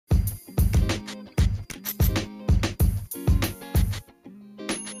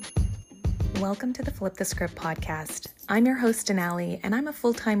Welcome to the Flip the Script podcast. I'm your host, Denali, and I'm a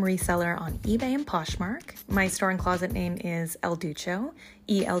full-time reseller on eBay and Poshmark. My store and closet name is El Ducho,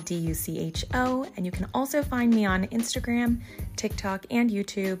 E-L-D-U-C-H-O, and you can also find me on Instagram, TikTok, and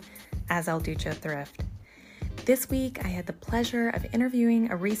YouTube as El Ducho Thrift. This week, I had the pleasure of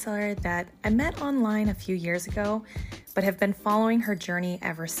interviewing a reseller that I met online a few years ago, but have been following her journey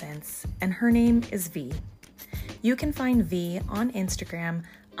ever since, and her name is V. You can find V on Instagram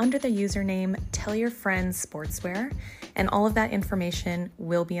under the username Tell Your Friends Sportswear, and all of that information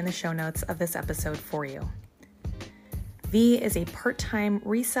will be in the show notes of this episode for you. V is a part-time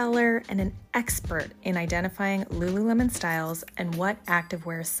reseller and an expert in identifying Lululemon styles and what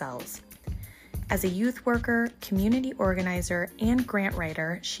activewear sells. As a youth worker, community organizer, and grant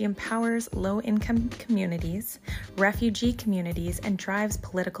writer, she empowers low-income communities, refugee communities, and drives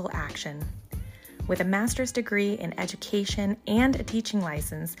political action. With a master's degree in education and a teaching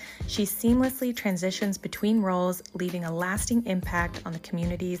license, she seamlessly transitions between roles, leaving a lasting impact on the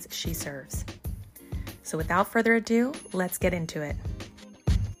communities she serves. So without further ado, let's get into it.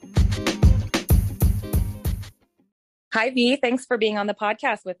 Hi, V. Thanks for being on the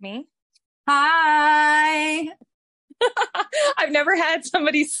podcast with me. Hi. I've never had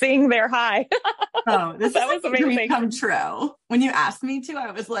somebody sing their hi. Oh, this that was amazing. Dream come true. When you asked me to,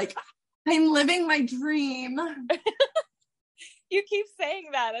 I was like, I'm living my dream. You keep saying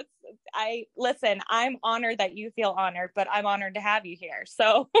that. Listen, I'm honored that you feel honored, but I'm honored to have you here.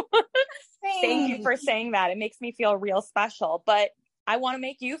 So thank you for saying that. It makes me feel real special, but I want to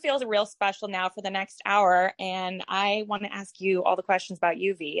make you feel real special now for the next hour. And I want to ask you all the questions about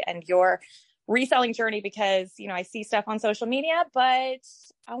you, V, and your reselling journey, because, you know, I see stuff on social media, but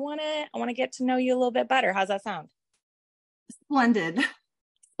I want to get to know you a little bit better. How's that sound? Splendid.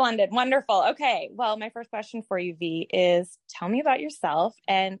 Wonderful. Okay. Well, my first question for you, V, is tell me about yourself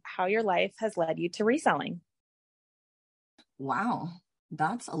and how your life has led you to reselling. Wow.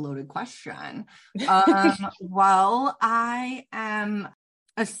 That's a loaded question. Well, I am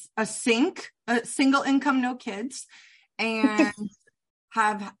a single income, no kids, and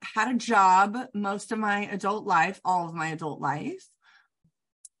have had a job most of my adult life, all of my adult life.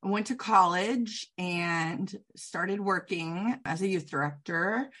 I went to college and started working as a youth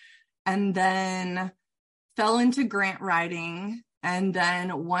director, and then fell into grant writing. And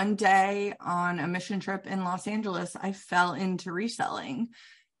then one day on a mission trip in Los Angeles, I fell into reselling.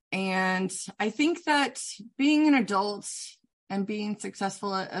 And I think that being an adult and being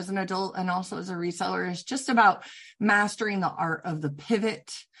successful as an adult and also as a reseller is just about mastering the art of the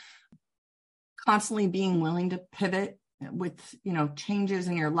pivot, constantly being willing to pivot with, you know, changes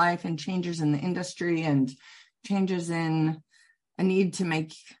in your life and changes in the industry and changes in a need to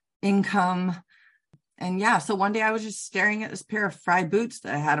make income. And yeah, so one day I was just staring at this pair of Fry boots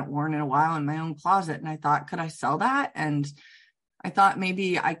that I hadn't worn in a while in my own closet. And I thought, could I sell that? And I thought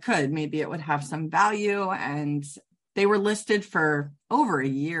maybe I could, maybe it would have some value. And they were listed for over a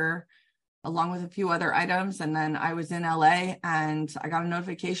year, along with a few other items. And then I was in LA and I got a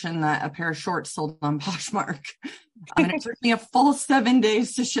notification that a pair of shorts sold on Poshmark. And it took me a full 7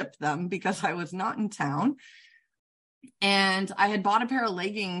 days to ship them because I was not in town. And I had bought a pair of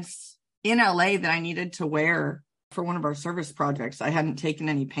leggings in LA that I needed to wear for one of our service projects. I hadn't taken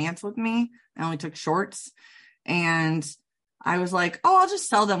any pants with me. I only took shorts. And I was like, oh, I'll just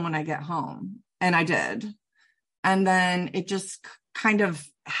sell them when I get home. And I did. And then it just kind of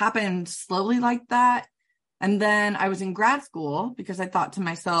happened slowly like that. And then I was in grad school because I thought to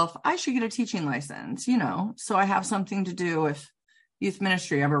myself, I should get a teaching license, you know, so I have something to do if youth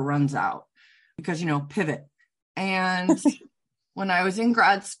ministry ever runs out because, you know, pivot. And when I was in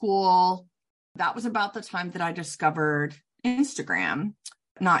grad school, that was about the time that I discovered Instagram,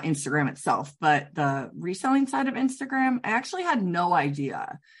 not Instagram itself, but the reselling side of Instagram. I actually had no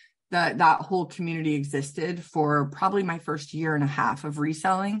idea that whole community existed for probably my first year and a half of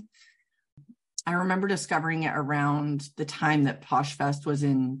reselling. I remember discovering it around the time that Posh Fest was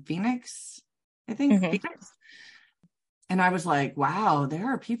in Phoenix, I think. Mm-hmm. Phoenix. And I was like, wow, there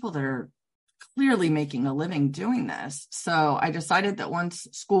are people that are clearly making a living doing this. So I decided that once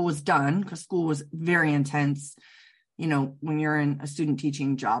school was done, because school was very intense, you know, when you're in a student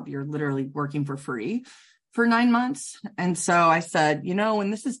teaching job, you're literally working for free for 9 months. And so I said, you know,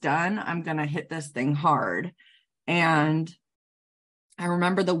 when this is done, I'm going to hit this thing hard. And I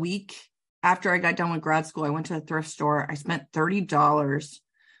remember the week after I got done with grad school, I went to a thrift store. I spent $30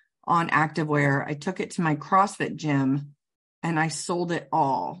 on activewear. I took it to my CrossFit gym and I sold it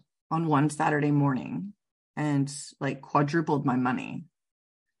all on one Saturday morning and like quadrupled my money.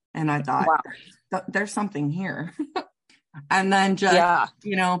 And I thought, wow, there's something here. And then just,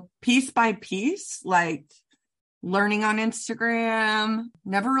 Yeah. piece by piece, like learning on Instagram.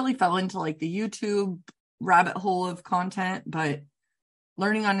 Never really fell into like the YouTube rabbit hole of content, but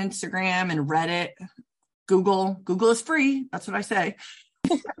learning on Instagram and Reddit, Google is free. That's what I say.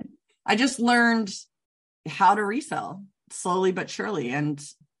 I just learned how to resell slowly but surely, and,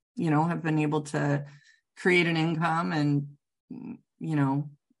 have been able to create an income and,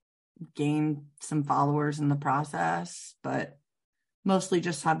 gain some followers in the process, but mostly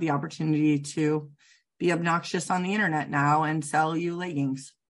just have the opportunity to be obnoxious on the internet now and sell you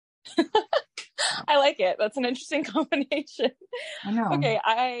leggings. I like it. That's an interesting combination. I know. Okay.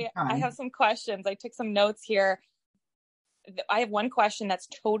 I have some questions. I took some notes here. I have one question that's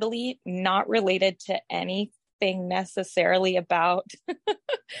totally not related to anything necessarily about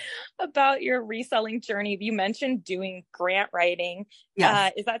about your reselling journey. You mentioned doing grant writing.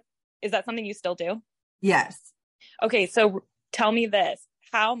 Yes. Is that something you still do? Yes. Okay, so tell me this.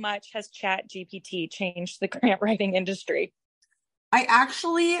 How much has ChatGPT changed the grant writing industry? I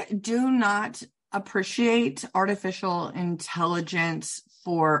actually do not appreciate artificial intelligence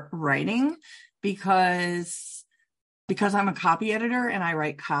for writing because I'm a copy editor and I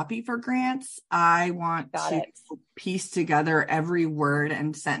write copy for grants. I want to piece together every word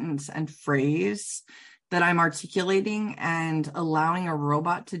and sentence and phrase that I'm articulating, and allowing a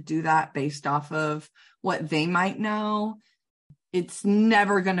robot to do that based off of what they might know. It's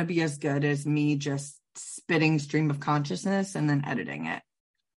never going to be as good as me just spitting stream of consciousness and then editing it.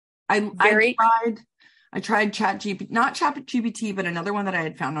 I tried not ChatGPT, but another one that I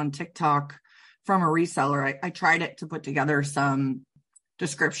had found on TikTok from a reseller. I tried it to put together some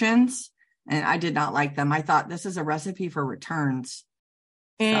descriptions and I did not like them. I thought this is a recipe for returns.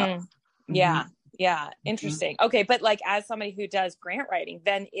 Yeah. Interesting. Okay. But like, as somebody who does grant writing,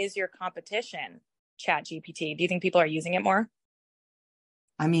 then is your competition ChatGPT? Do you think people are using it more?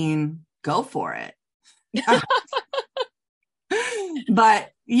 I mean, go for it.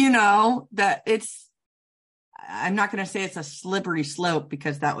 But that I'm not going to say it's a slippery slope,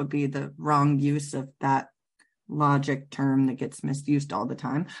 because that would be the wrong use of that logic term that gets misused all the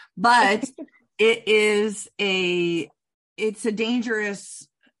time. But it's a dangerous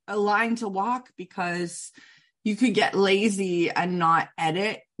line to walk, because you could get lazy and not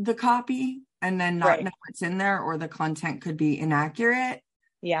edit the copy and then not know what's in there, or the content could be inaccurate.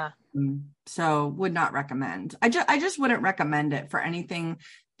 Yeah. So would not recommend. I just wouldn't recommend it for anything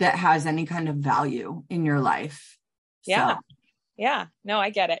that has any kind of value in your life. Yeah. So. Yeah. No,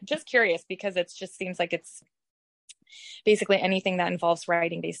 I get it. Just curious, because it just seems like it's basically anything that involves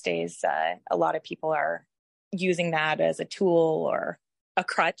writing these days. A lot of people are using that as a tool or a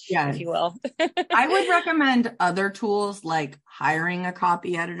crutch, if you will. I would recommend other tools like hiring a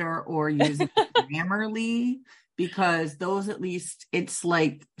copy editor or using Grammarly, because those, at least it's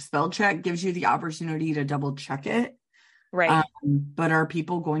like spell check, gives you the opportunity to double check it. Right. But are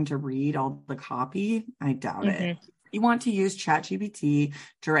people going to read all the copy? I doubt it. You want to use ChatGPT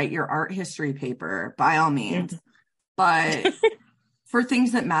to write your art history paper, by all means. But for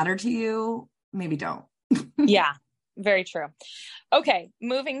things that matter to you, maybe don't. Yeah, very true. Okay,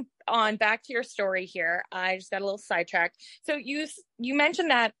 moving on back to your story here. I just got a little sidetracked. So you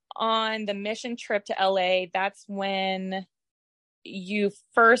mentioned that on the mission trip to LA, that's when you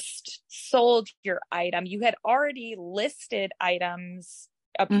first sold your item. You had already listed items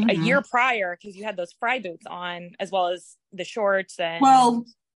a year prior, because you had those fry boots on, as well as the shorts. Well,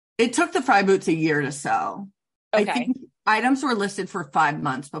 it took the fry boots a year to sell. Okay. I think items were listed for 5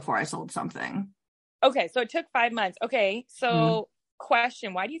 months before I sold something. Okay, so it took 5 months. Okay, so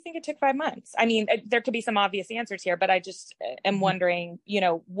question, why do you think it took 5 months? I mean, there could be some obvious answers here, but I just am wondering,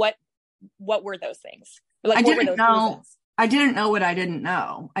 what were those things? Like, what were those reasons? I didn't know what I didn't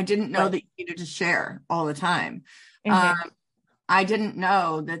know. I didn't know that you needed to share all the time. I didn't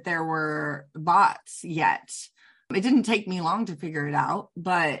know that there were bots yet. It didn't take me long to figure it out,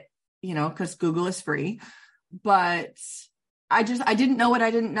 but, because Google is free. But I didn't know what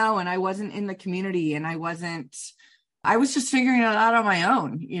I didn't know. And I wasn't in the community, and I was just figuring it out on my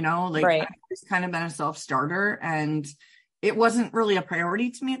own, I've just kind of been a self-starter, and it wasn't really a priority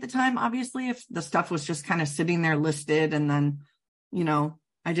to me at the time. Obviously, if the stuff was just kind of sitting there listed, and then,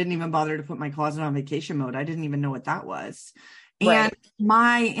 I didn't even bother to put my closet on vacation mode. I didn't even know what that was. And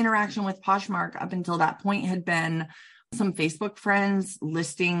my interaction with Poshmark up until that point had been some Facebook friends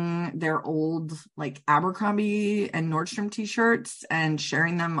listing their old like Abercrombie and Nordstrom t-shirts and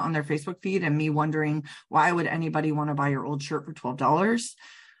sharing them on their Facebook feed, and me wondering, why would anybody want to buy your old shirt for $12?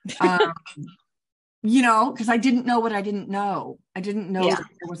 because I didn't know what I didn't know. I didn't know Yeah. that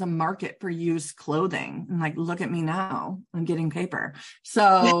there was a market for used clothing. And like, look at me now, I'm getting paper.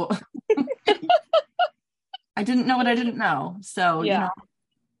 So I didn't know what I didn't know. So, Yeah.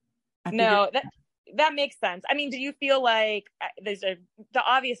 I No, figured, that makes sense. I mean, do you feel like the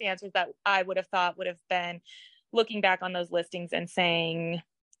obvious answers that I would have thought would have been looking back on those listings and saying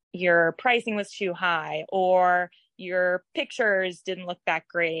your pricing was too high or your pictures didn't look that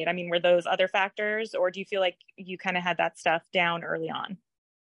great? I mean, were those other factors, or do you feel like you kind of had that stuff down early on?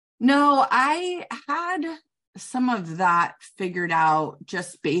 no, I had some of that figured out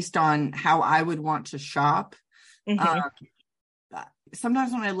just based on how I would want to shop. Mm-hmm.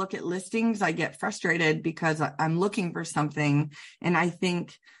 Sometimes when I look at listings, I get frustrated because I'm looking for something. And I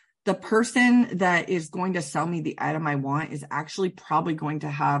think the person that is going to sell me the item I want is actually probably going to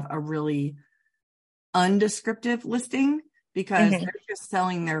have a really undescriptive listing because Mm-hmm. they're just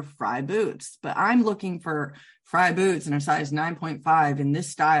selling their fry boots. But I'm looking for fry boots in a size 9.5 in this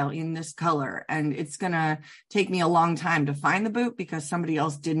style, in this color. And it's going to take me a long time to find the boot because somebody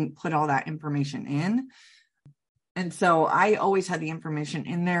else didn't put all that information in. And so I always had the information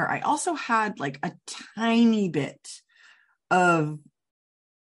in there. I also had like a tiny bit of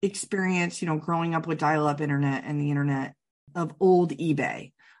experience, growing up with dial-up internet and the internet, of old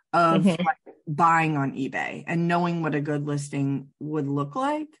eBay, of Mm-hmm. like buying on eBay and knowing what a good listing would look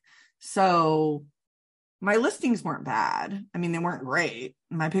like. So my listings weren't bad. I mean, they weren't great.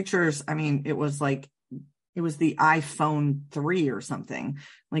 My pictures, I mean, it was the iPhone 3 or something.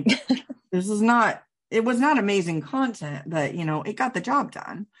 Like it was not amazing content, but it got the job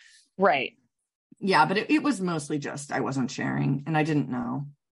done. Right. Yeah, but it was mostly just I wasn't sharing and I didn't know.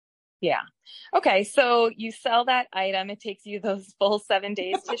 Yeah. Okay. So you sell that item. It takes you those full 7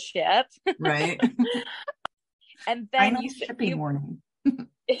 days to ship. Right. And I then know shipping warning.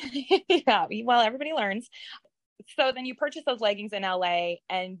 yeah, well, everybody learns. So then you purchased those leggings in LA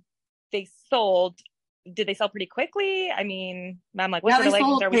and they sold. Did they sell pretty quickly? I mean, I'm like, what sort of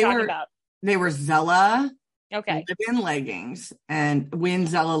leggings are we talking about? They were Zella Okay. live-in leggings, and when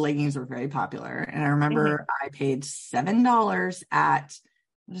Zella leggings were very popular. And I remember I paid $7 at,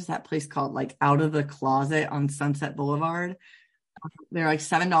 what is that place called? Like Out of the Closet on Sunset Boulevard. They're like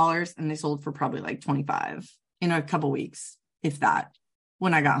 $7 and they sold for probably like 25 in a couple weeks, if that,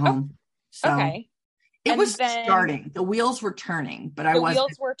 when I got home. So Okay. it was starting. The wheels were turning, but the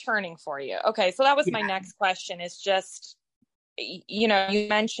wheels were turning for you. Okay. So that was my next question, is just, you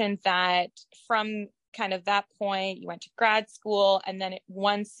mentioned that from kind of that point, you went to grad school, and then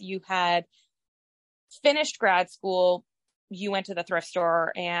once you had finished grad school, you went to the thrift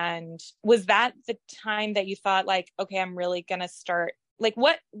store. And was that the time that you thought like, okay, I'm really going to start, like,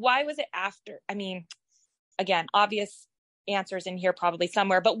 why was it after? I mean, again, obvious answers in here probably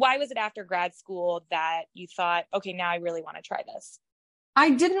somewhere, but why was it after grad school that you thought, okay, now I really want to try this?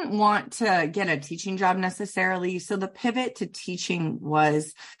 I didn't want to get a teaching job necessarily. So the pivot to teaching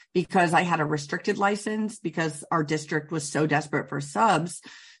was because I had a restricted license because our district was so desperate for subs.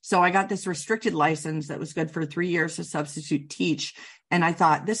 So I got this restricted license that was good for 3 years to substitute teach. And I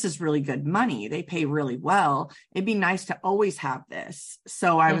thought, this is really good money. They pay really well. It'd be nice to always have this.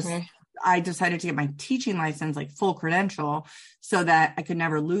 So I decided to get my teaching license, like full credential, so that I could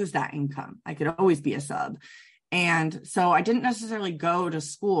never lose that income. I could always be a sub. And so I didn't necessarily go to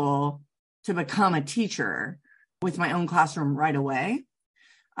school to become a teacher with my own classroom right away.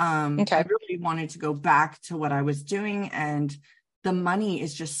 Okay. I really wanted to go back to what I was doing, and the money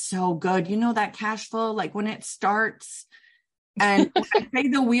is just so good. That cash flow, like when it starts, and when I say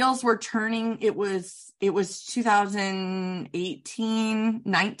the wheels were turning, it was 2018,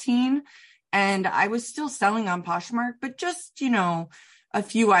 19. And I was still selling on Poshmark, but just, a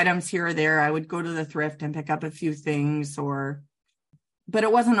few items here or there. I would go to the thrift and pick up a few things, but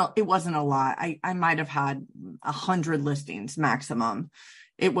it wasn't a lot. I might have had 100 listings maximum.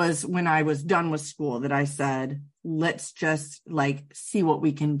 It was when I was done with school that I said, let's just like see what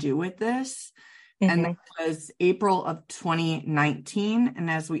we can do with this. And that was April of 2019. And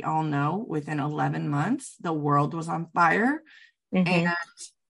as we all know, within 11 months, the world was on fire. And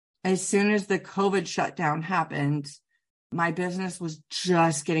as soon as the COVID shutdown happened, my business was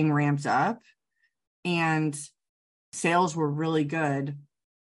just getting ramped up and sales were really good.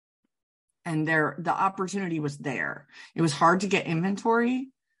 And the opportunity was there. It was hard to get inventory,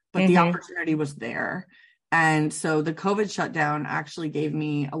 but the opportunity was there. And so the COVID shutdown actually gave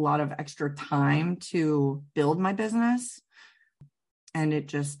me a lot of extra time to build my business. And it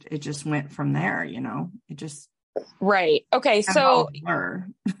just went from there, it just. Right. Okay. So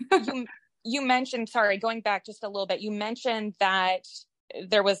you you mentioned, sorry, going back just a little bit, you mentioned that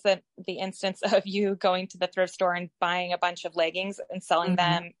there was the instance of you going to the thrift store and buying a bunch of leggings and selling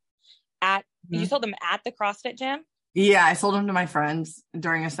them you sold them at the CrossFit gym? Yeah, I sold them to my friends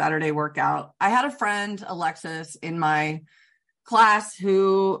during a Saturday workout. I had a friend, Alexis, in my class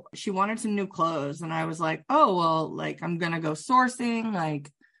who she wanted some new clothes. And I was like, oh, well, like, I'm going to go sourcing. Like,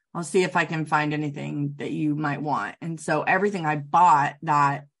 I'll see if I can find anything that you might want. And so everything I bought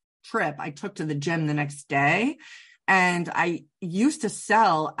that trip, I took to the gym the next day. And I used to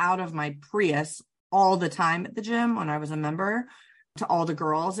sell out of my Prius all the time at the gym when I was a member to all the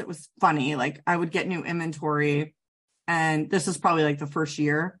girls. It was funny. Like, I would get new inventory. And this is probably like the first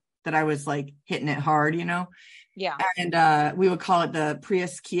year that I was like hitting it hard, you know? Yeah. And we would call it the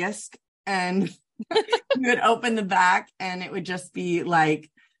Prius kiosk. And we would open the back and it would just be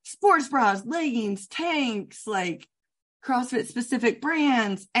like sports bras, leggings, tanks, like CrossFit specific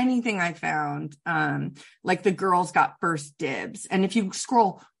brands, anything I found. Like the girls got first dibs. And if you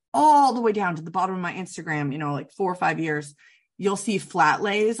scroll all the way down to the bottom of my Instagram, you know, like 4 or 5 years, you'll see flat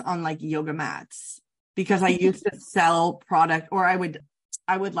lays on like yoga mats, because I used to sell product, or I would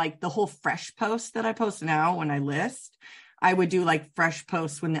like the whole fresh post that I post now when I list, I would do like fresh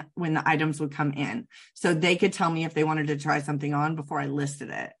posts when the items would come in, so they could tell me if they wanted to try something on before I listed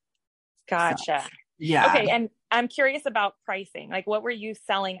it. Gotcha. So, yeah. Okay. And I'm curious about pricing. Like, what were you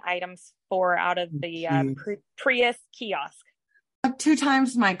selling items for out of the Prius kiosk? 2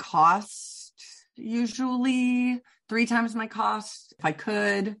 times my cost, usually 3 times my cost if I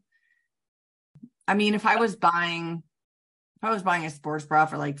could. I mean, if I was buying a sports bra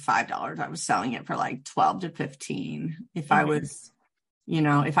for like $5, I was selling it for like 12 to 15. If I was, you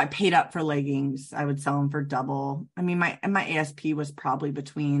know, if I paid up for leggings, I would sell them for double. I mean, my ASP was probably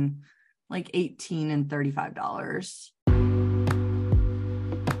between like $18 and $35.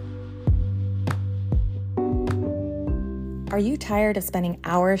 Are you tired of spending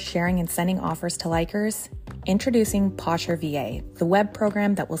hours sharing and sending offers to likers? Introducing Posher VA, the web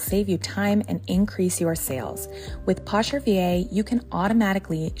program that will save you time and increase your sales. With Posher VA, you can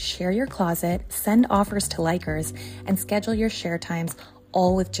automatically share your closet, send offers to likers, and schedule your share times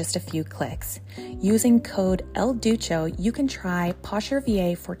all with just a few clicks. Using code ELDUCHO, you can try Posher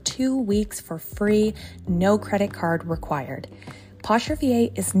VA for 2 weeks for free, no credit card required. Posher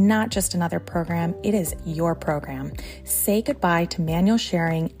VA is not just another program, it is your program. Say goodbye to manual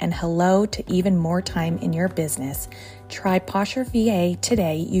sharing and hello to even more time in your business. Try Posher VA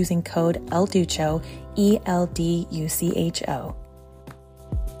today using code ELDUCHO, ELDUCHO.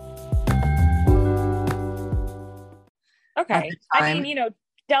 Okay. I mean, you know,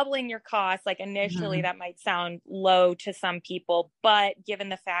 doubling your costs, like initially that might sound low to some people, but given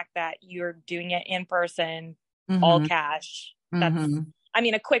the fact that you're doing it in person, all cash, that's, I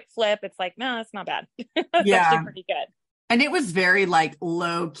mean, a quick flip, it's like, no, it's not bad. It's actually pretty good. And it was very like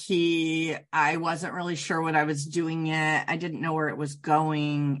low key. I wasn't really sure what I was doing yet. I didn't know where it was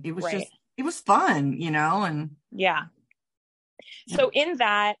going. It was just, it was fun, you know? And yeah. So in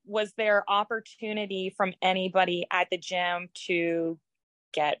that, was there opportunity from anybody at the gym to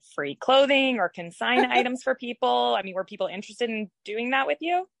get free clothing or consign items for people? I mean, were people interested in doing that with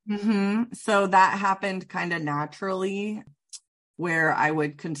you? So that happened kind of naturally, where I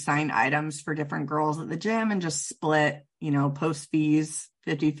would consign items for different girls at the gym and just split, you know, post fees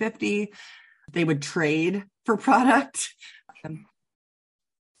 50-50. They would trade for product.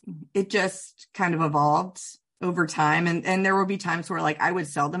 It just kind of evolved over time. And there will be times where like I would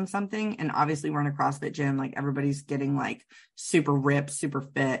sell them something, and obviously we're in a CrossFit gym, like everybody's getting like super ripped, super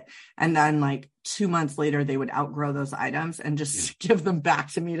fit. And then like 2 months later, they would outgrow those items and just give them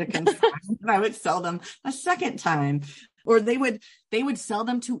back to me to consign. And I would sell them a second time. Or they would sell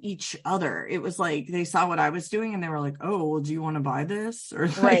them to each other. It was like they saw what I was doing and they were like, oh, well, do you want to buy this? Or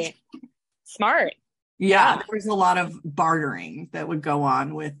like, Smart. Yeah, there was a lot of bartering that would go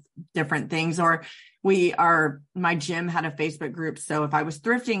on with different things. Or my gym had a Facebook group. So if I was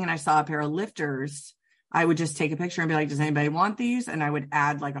thrifting and I saw a pair of lifters, I would just take a picture and be like, does anybody want these? And I would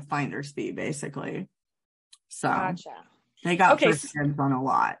add like a finder's fee, basically. So they got first dibs on a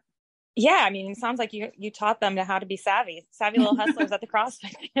lot. Yeah, I mean, it sounds like you taught them how to be savvy little hustlers at the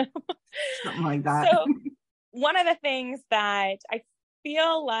CrossFit gym. Something like that. So one of the things that I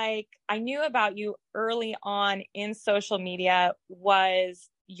feel like I knew about you early on in social media was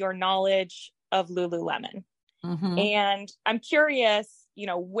your knowledge of Lululemon. And I'm curious, you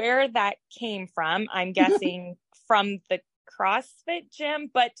know, where that came from. I'm guessing from the CrossFit gym,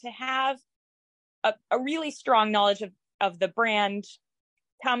 but to have a really strong knowledge of the brand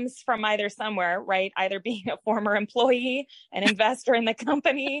comes from either somewhere, right? Either being a former employee, an investor in the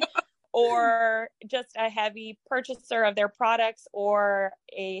company, or just a heavy purchaser of their products, or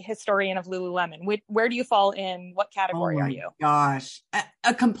a historian of Lululemon? Where do you fall in? What category are you? Gosh,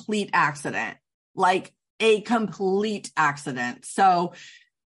 a complete accident, like a complete accident. So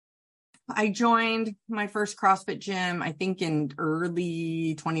I joined my first CrossFit gym, I think in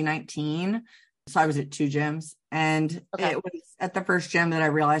early 2019. So I was at 2 gyms, and it was at the first gym that I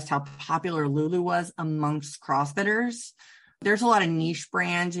realized how popular Lulu was amongst CrossFitters. There's a lot of niche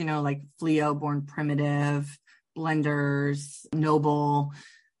brands, like Fleo, Born Primitive, Blenders, Noble,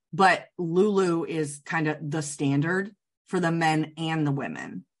 but Lulu is kind of the standard for the men and the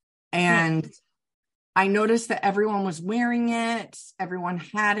women. And I noticed that everyone was wearing it, everyone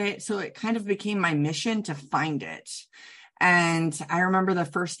had it. So it kind of became my mission to find it. And I remember the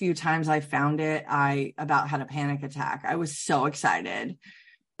first few times I found it, I about had a panic attack. I was so excited,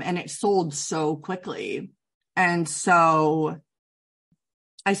 and it sold so quickly. And so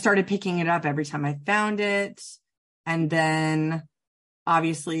I started picking it up every time I found it. And then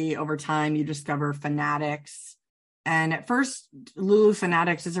obviously over time you discover Fanatics. And at first, Lulu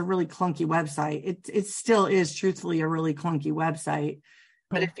Fanatics is a really clunky website. It still is truthfully a really clunky website.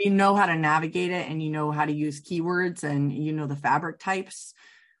 But if you know how to navigate it, and you know how to use keywords, and you know the fabric types,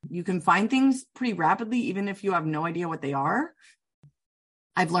 you can find things pretty rapidly, even if you have no idea what they are.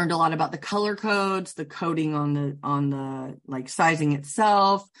 I've learned a lot about the color codes, the coding on the like sizing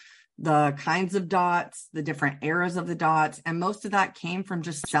itself, the kinds of dots, the different eras of the dots. And most of that came from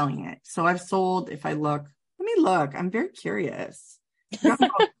just selling it. So I've sold, if I look, let me look. I'm very curious. You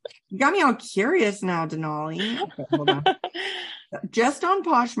got me all curious now, Denali. Okay, hold on. Just on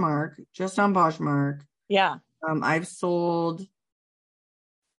Poshmark. Yeah. I've sold,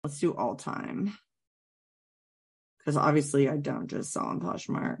 let's do all time, because obviously I don't just sell on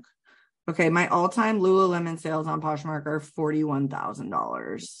Poshmark. Okay, my all-time Lululemon sales on Poshmark are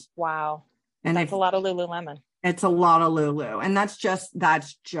 $41,000. Wow. And that's a lot of Lululemon. It's a lot of Lulu. And that's just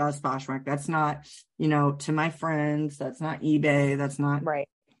Poshmark. That's not, to my friends, that's not eBay, that's not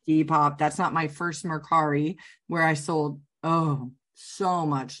Depop, that's not my first Mercari where I sold so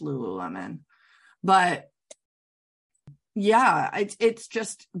much Lululemon. But yeah, it's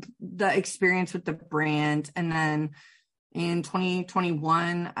just the experience with the brand. And then in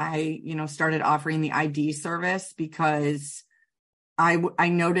 2021, I, started offering the ID service, because I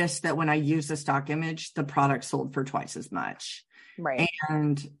noticed that when I used a stock image, the product sold for twice as much. Right.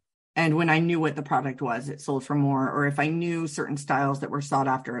 And when I knew what the product was, it sold for more. Or if I knew certain styles that were sought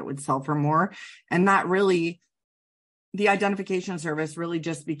after, it would sell for more. And that really, the identification service really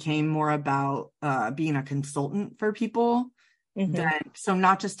just became more about being a consultant for people. So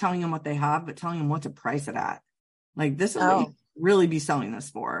not just telling them what they have, but telling them what to price it at. Like, this is what you really be selling this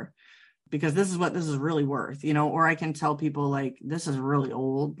for, because this is what this is really worth, or I can tell people, like, this is really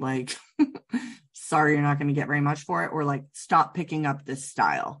old, like, sorry, you're not going to get very much for it, or like, stop picking up this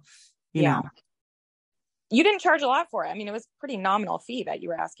style, you know. You didn't charge a lot for it. I mean, it was a pretty nominal fee that you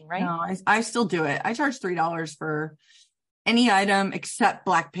were asking, right? No, I still do it. I charge $3 for any item except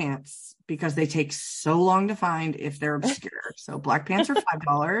black pants, because they take so long to find if they're obscure. So black pants are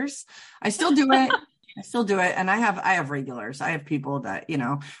 $5. I still do it. And I have regulars. I have people that,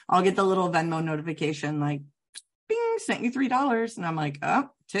 I'll get the little Venmo notification, like, bing, sent you $3. And I'm like, oh,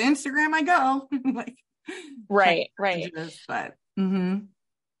 to Instagram I go. Like, right. But,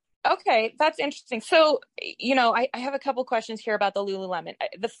 Okay, that's interesting. So, I have a couple questions here about the Lululemon.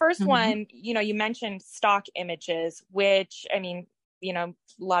 The first one, you mentioned stock images, which, I mean, a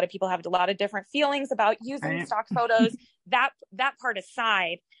lot of people have a lot of different feelings about using stock photos. That part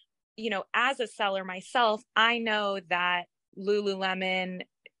aside, as a seller myself, I know that Lululemon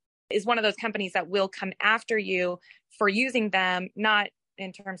is one of those companies that will come after you for using them, not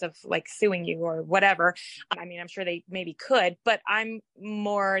in terms of like suing you or whatever. I mean, I'm sure they maybe could, but I'm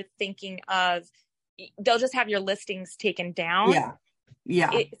more thinking of, they'll just have your listings taken down. Yeah.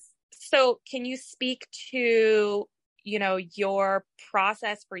 So can you speak to, your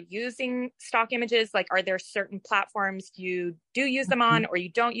process for using stock images? Like, are there certain platforms you do use them on, or you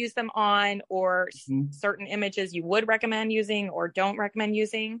don't use them on, or certain images you would recommend using or don't recommend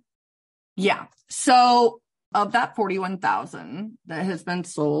using? Yeah. So of that 41,000 that has been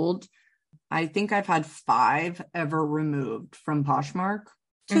sold, I think I've had 5 ever removed from Poshmark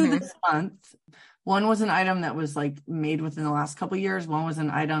to this month. One was an item that was like made within the last couple of years. One was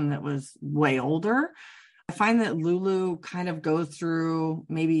an item that was way older. I find that Lulu kind of goes through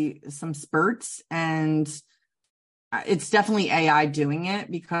maybe some spurts, and it's definitely AI doing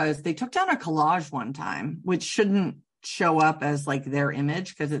it, because they took down a collage one time, which shouldn't show up as like their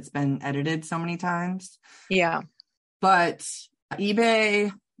image because it's been edited so many times. Yeah. But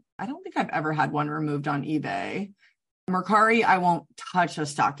eBay, I don't think I've ever had one removed on eBay. Mercari, I won't touch a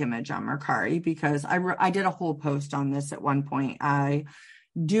stock image on Mercari because I did a whole post on this at one point. I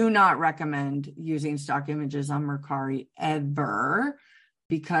do not recommend using stock images on Mercari ever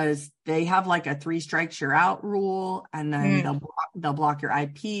because they have like a 3 strikes you're out rule, and then they'll block your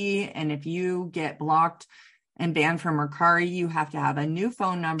IP. And if you get blocked and banned from Mercari, you have to have a new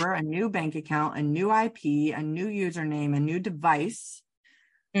phone number, a new bank account, a new IP, a new username, a new device.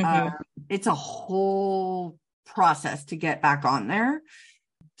 It's a whole process to get back on there.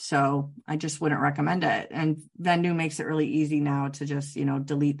 So I just wouldn't recommend it. And Vendu makes it really easy now to just,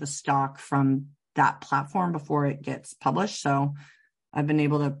 delete the stock from that platform before it gets published. So I've been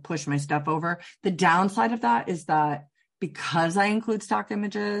able to push my stuff over. The downside of that is that because I include stock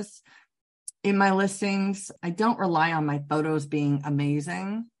images in my listings, I don't rely on my photos being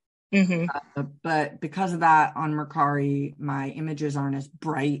amazing. But because of that, on Mercari, my images aren't as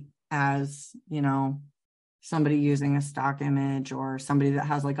bright as, somebody using a stock image or somebody that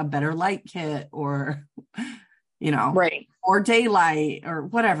has like a better light kit or, right, or daylight or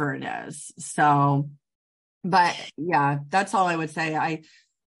whatever it is. So, but yeah, that's all I would say.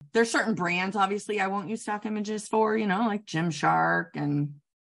 There's certain brands, obviously, I won't use stock images for, like Gymshark, and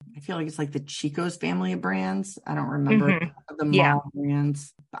I feel like it's like the Chico's family of brands. I don't remember the mall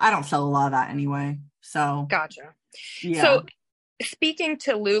brands, but I don't sell a lot of that anyway. So gotcha. Yeah. So speaking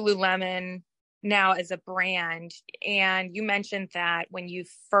to Lululemon now as a brand, and you mentioned that when you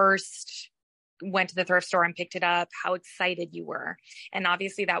first went to the thrift store and picked it up, how excited you were. And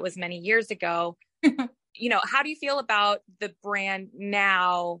obviously that was many years ago. How do you feel about the brand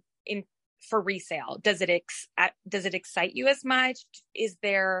now for resale? Does it excite you as much? Is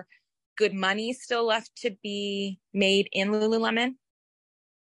there good money still left to be made in Lululemon?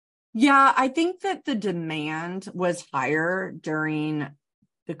 Yeah, I think that the demand was higher during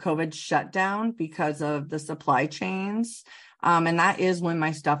the COVID shutdown because of the supply chains. And that is when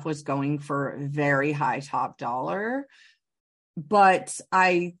my stuff was going for very high top dollar. But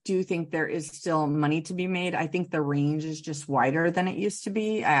I do think there is still money to be made. I think the range is just wider than it used to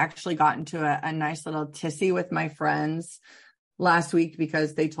be. I actually got into a nice little tissy with my friends last week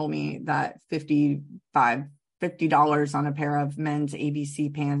because they told me that $50 on a pair of men's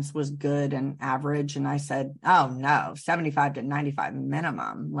ABC pants was good and average. And I said, oh no, 75 to 95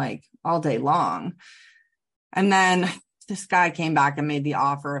 minimum, like all day long. And then this guy came back and made the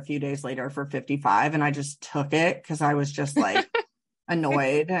offer a few days later for 55. And I just took it because I was just like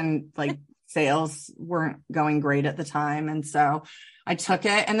annoyed, and like sales weren't going great at the time. And so I took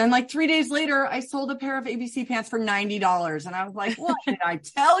it. And then like 3 days later, I sold a pair of ABC pants for $90. And I was like, what did I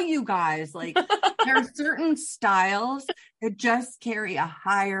tell you guys? Like there are certain styles that just carry a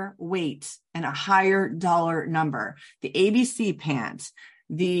higher weight and a higher dollar number. The ABC pant,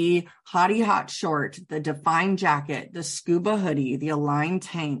 the Hottie Hot short, the Define jacket, the scuba hoodie, the Align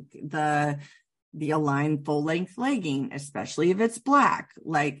tank, the Align full length legging, especially if it's black,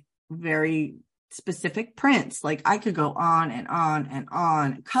 like very specific prints. Like I could go on and on and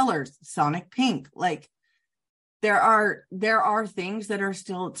on. Colors, Sonic Pink, like there are things that are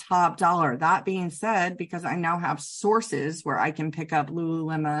still top dollar. That being said, because I now have sources where I can pick up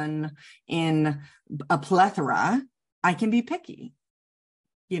Lululemon in a plethora, I can be picky.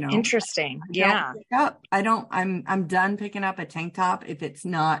 Interesting. Yeah. I'm done picking up a tank top if it's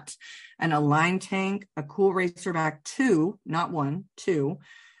not an Align tank, a cool racerback 2, not 1, 2,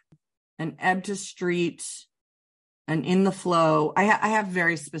 an ebb to street, an in the flow. I have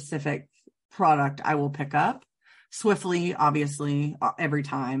very specific product I will pick up swiftly, obviously, every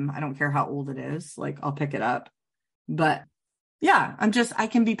time. I don't care how old it is. Like I'll pick it up. But yeah, I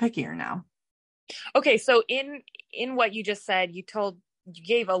can be pickier now. Okay. So in what you just said, you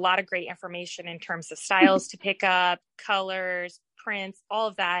gave a lot of great information in terms of styles to pick up, colors, prints, all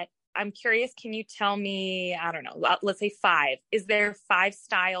of that. I'm curious, can you tell me, I don't know, let's say 5. Is there 5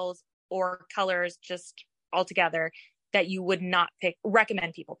 styles or colors just altogether that you would not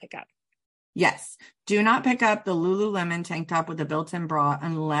recommend people pick up? Yes. Do not pick up the Lululemon tank top with a built-in bra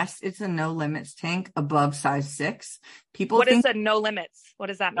unless it's a no limits tank above size 6. What is a no limits? What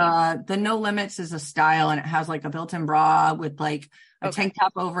does that mean? The no limits is a style, and it has like a built-in bra with like a tank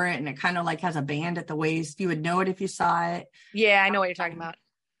top over it, and it kind of like has a band at the waist. You would know it if you saw it. Yeah, I know what you're talking about.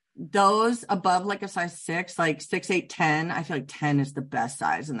 Those above like a size 6, like 6, 8, 10. I feel like 10 is the best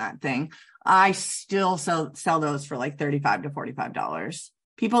size in that thing. I still sell those for like $35 to $45.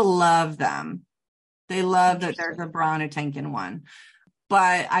 People love them. They love that there's a bra and a tank in one.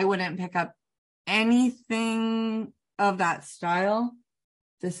 But I wouldn't pick up anything of that style.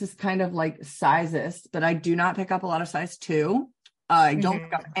 This is kind of like sizist, but I do not pick up a lot of size 2. I don't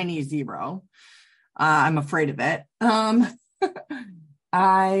pick up any zero. I'm afraid of it. What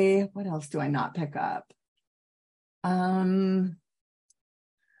else do I not pick up? I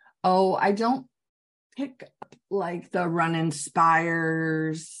don't pick up like the Run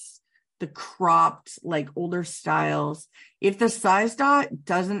Inspires, the cropped, like older styles. If the size dot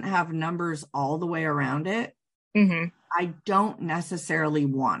doesn't have numbers all the way around it, I don't necessarily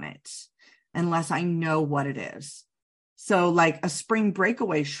want it unless I know what it is. So like a spring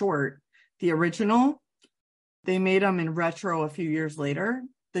breakaway short, the original, they made them in retro a few years later.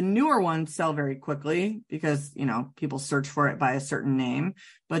 The newer ones sell very quickly because, you know, people search for it by a certain name,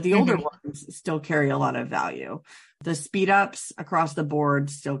 but the older ones still carry a lot of value. The speed ups across the board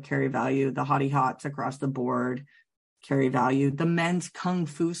still carry value. The hottie hots across the board carry value. The men's Kung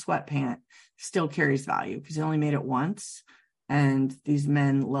Fu sweatpant still carries value because they only made it once. And these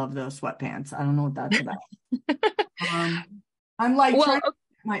men love those sweatpants. I don't know what that's about. I'm like trying to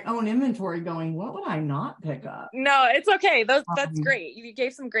my own inventory going, what would I not pick up? No, it's okay. That's great. You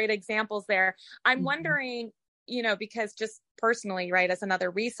gave some great examples there. I'm wondering, you know, because just personally, right, as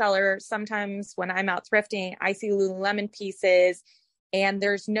another reseller, sometimes when I'm out thrifting, I see Lululemon pieces and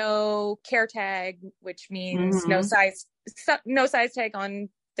there's no care tag, which means no size tag on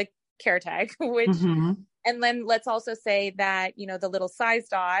the care tag, which, and then let's also say that, you know, the little size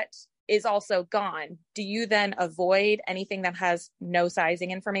dot is also gone. Do you then avoid anything that has no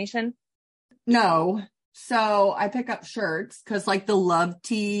sizing information? No. So I pick up shirts because like the Love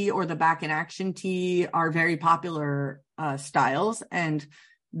tee or the Back in Action tee are very popular styles. And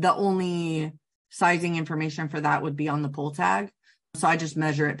the only sizing information for that would be on the pull tag. So I just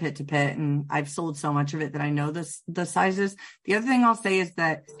measure it pit to pit, and I've sold so much of it that I know the sizes. The other thing I'll say is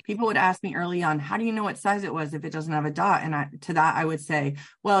that people would ask me early on, how do you know what size it was if it doesn't have a dot? And to that I would say,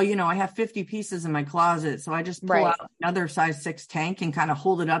 well, you know, I have 50 pieces in my closet. So I just pull out another size 6 tank and kind of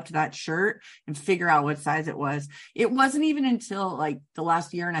hold it up to that shirt and figure out what size it was. It wasn't even until like the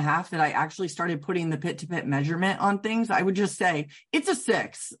last year and a half that I actually started putting the pit to pit measurement on things. I would just say, it's a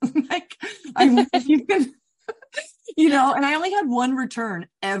 6. Like, you can, you know, and I only had one return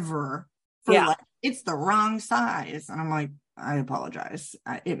ever for like, it's the wrong size. And I'm like, I apologize.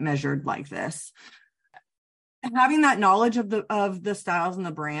 It measured like this. Having that knowledge of the styles and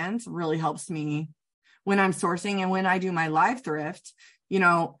the brands really helps me when I'm sourcing. And when I do my live thrift, you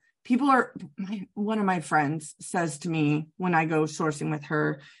know, one of my friends says to me when I go sourcing with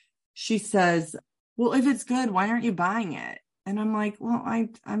her, she says, well, if it's good, why aren't you buying it? And I'm like, well,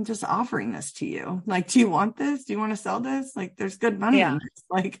 I'm just offering this to you. Like, do you want this? Do you want to sell this? Like, there's good money in this.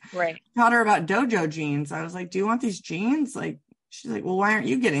 Like, taught her about dojo jeans. I was like, do you want these jeans? Like, she's like, well, why aren't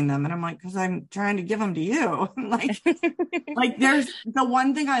you getting them? And I'm like, because I'm trying to give them to you. like there's the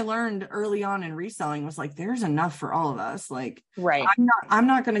one thing I learned early on in reselling was like, there's enough for all of us. Like, I'm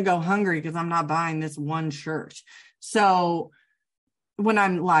not going to go hungry because I'm not buying this one shirt. So when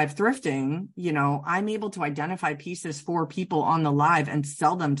I'm live thrifting, you know, I'm able to identify pieces for people on the live and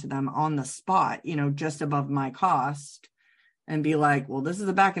sell them to them on the spot, you know, just above my cost, and be like, well, this is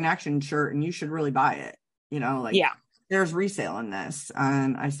a Back in Action shirt and you should really buy it. You know, like, there's resale in this.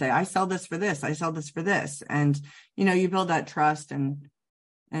 And I say, I sell this for this. I sell this for this. And, you know, you build that trust and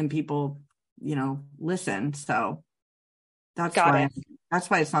people, you know, listen. So that's why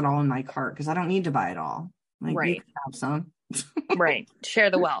it's not all in my cart, because I don't need to buy it all. Like, you can have some. Right. Share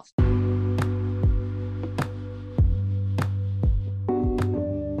the wealth.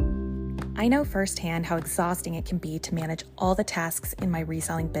 I know firsthand how exhausting it can be to manage all the tasks in my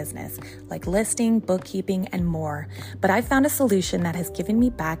reselling business, like listing, bookkeeping, and more. But I've found a solution that has given me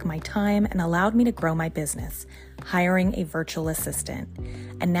back my time and allowed me to grow my business: hiring a virtual assistant.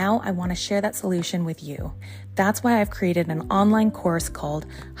 And now I want to share that solution with you. That's why I've created an online course called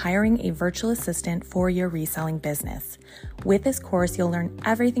Hiring a Virtual Assistant for Your Reselling Business. With this course, you'll learn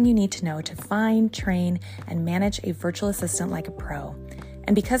everything you need to know to find, train, and manage a virtual assistant like a pro.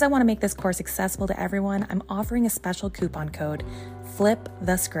 And because I want to make this course accessible to everyone, I'm offering a special coupon code, Flip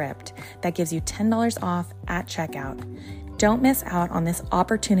the Script, that gives you $10 off at checkout. Don't miss out on this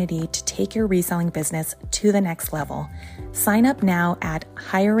opportunity to take your reselling business to the next level. Sign up now at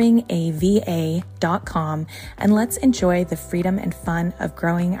hiringava.com and let's enjoy the freedom and fun of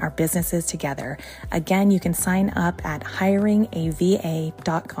growing our businesses together. Again, you can sign up at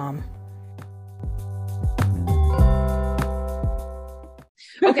hiringava.com.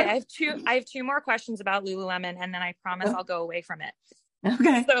 Okay, I have two more questions about Lululemon, and then I promise I'll go away from it.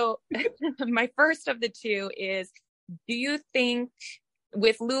 Okay. So my first of the two is, do you think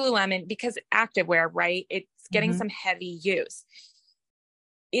with Lululemon, because activewear, right, it's getting some heavy use,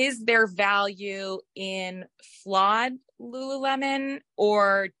 is there value in flawed Lululemon,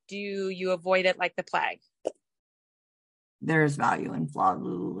 or do you avoid it like the plague? There's value in flawed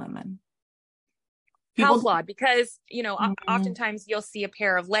Lululemon. How flawed? Because, you know, Mhm. oftentimes you'll see a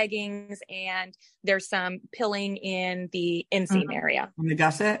pair of leggings and there's some pilling in the inseam area. In the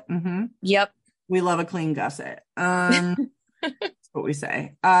gusset. Mm-hmm. Yep. We love a clean gusset. That's what we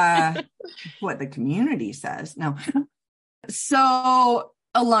say. What the community says. No. So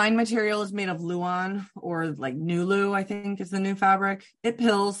a line material is made of Luon, or like Nulu, I think is the new fabric. It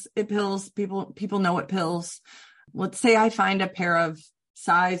pills. People know it pills. Let's say I find a pair of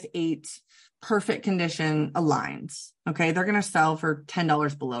size 8, perfect condition Aligns. Okay. They're going to sell for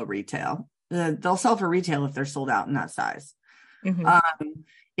 $10 below retail. They'll sell for retail if they're sold out in that size. Mm-hmm.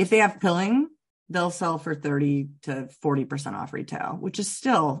 If they have pilling, they'll sell for 30 to 40% off retail, which is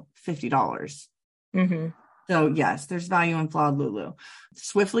still $50. Mm-hmm. So yes, there's value in flawed Lulu.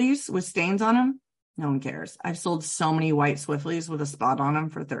 Swiftlies with stains on them, no one cares. I've sold so many white Swiftlies with a spot on them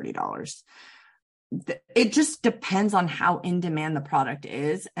for $30. It just depends on how in demand the product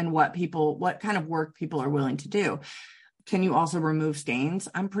is and what kind of work people are willing to do. Can you also remove stains?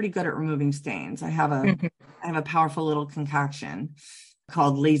 I'm pretty good at removing stains. I have a powerful little concoction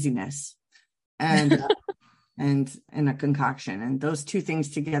called laziness and a concoction. And those two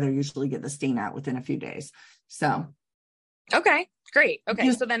things together usually get the stain out within a few days. So. Okay, great.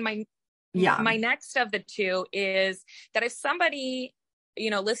 Okay. So then my next of the two is that if somebody, you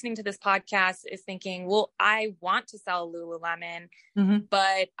know, listening to this podcast is thinking, well, I want to sell Lululemon,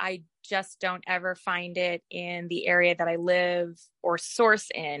 but I just don't ever find it in the area that I live or source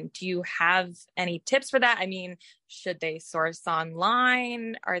in. Do you have any tips for that? I mean, should they source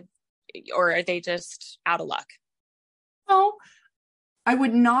online, or are they just out of luck? No, I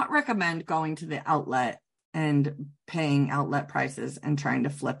would not recommend going to the outlet and paying outlet prices and trying to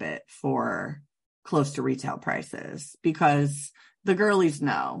flip it for close to retail prices, because the girlies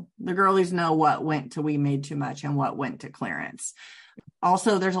know what went to we made too much and what went to clearance.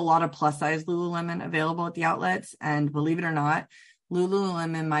 Also, there's a lot of plus size Lululemon available at the outlets. And believe it or not,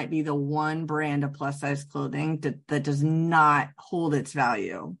 Lululemon might be the one brand of plus size clothing that does not hold its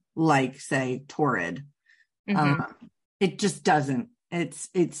value, like say Torrid. It just doesn't.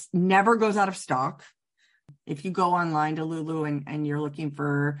 It's never goes out of stock. If you go online to Lulu and you're looking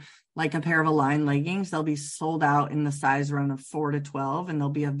for like a pair of Align leggings, they'll be sold out in the size run of 4 to 12, and they'll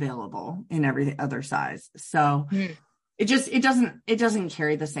be available in every other size. So it doesn't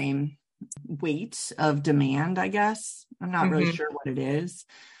carry the same weight of demand, I guess. I'm not really sure what it is,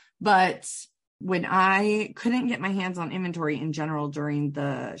 but when I couldn't get my hands on inventory in general during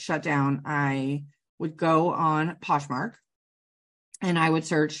the shutdown, I would go on Poshmark and I would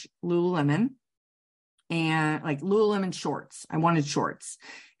search Lululemon and like Lululemon shorts. I wanted shorts,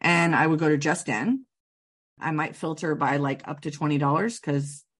 and I would go to Just In. I might filter by like up to $20,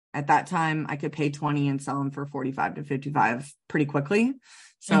 because at that time I could pay 20 and sell them for 45 to 55 pretty quickly.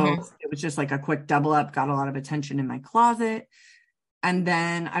 So it was just like a quick double up, got a lot of attention in my closet. And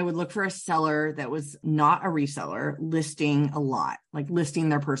then I would look for a seller that was not a reseller, listing a lot, like listing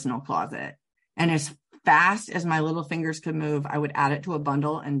their personal closet. And as fast as my little fingers could move, I would add it to a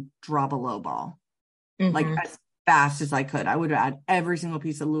bundle and drop a low ball. Like as fast as I could. I would add every single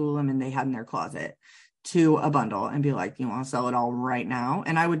piece of Lululemon they had in their closet to a bundle and be like, you want to sell it all right now?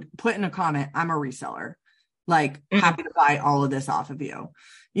 And I would put in a comment, I'm a reseller, like happy to buy all of this off of you.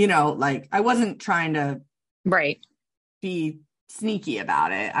 You know, like I wasn't trying to be sneaky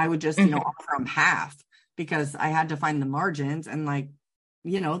about it. I would just, offer them half, because I had to find the margins, and like,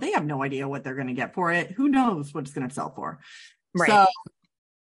 they have no idea what they're going to get for it. Who knows what it's going to sell for? Right. So,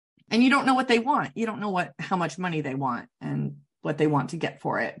 and you don't know what they want. You don't know how much money they want and what they want to get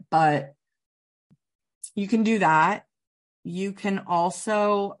for it, but you can do that. You can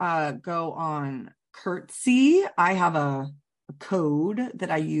also go on Curtsy. I have a code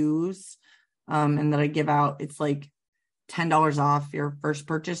that I use and that I give out. It's like $10 off your first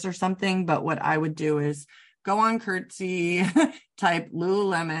purchase or something. But what I would do is go on Curtsy, type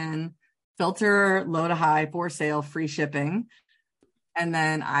Lululemon, filter low to high, for sale, free shipping. And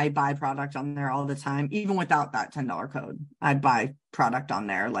then I buy product on there all the time, even without that $10 code. I buy product on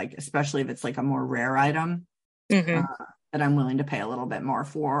there, like, especially if it's like a more rare item that I'm willing to pay a little bit more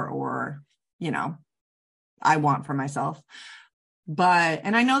for, or, I want for myself.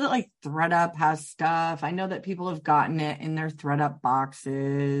 And I know that like ThredUp has stuff. I know that people have gotten it in their ThredUp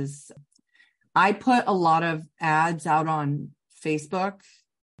boxes. I put a lot of ads out on Facebook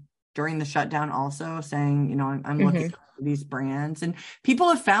during the shutdown also, saying, I'm looking for these brands, and people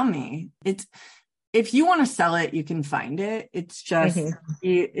have found me. if you want to sell it, you can find it. It's just, Mhm.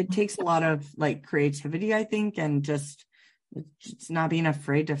 it takes a lot of like creativity, I think, and just not being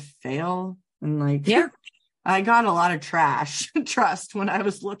afraid to fail. And like, Yeah. I got a lot of trash trust when I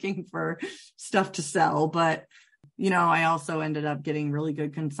was looking for stuff to sell, but I also ended up getting really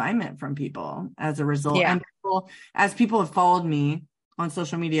good consignment from people as a result. Yeah. And as people have followed me on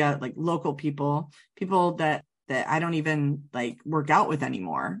social media, like local people that I don't even like work out with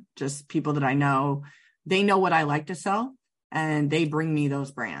anymore, just people that I know, they know what I like to sell and they bring me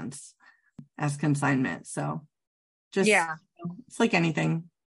those brands as consignment. So just, Yeah. it's like anything.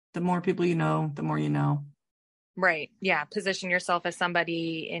 The more people you know, the more you know. Right. Yeah. Position yourself as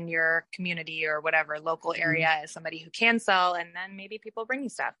somebody in your community or whatever local area as somebody who can sell, and then maybe people bring you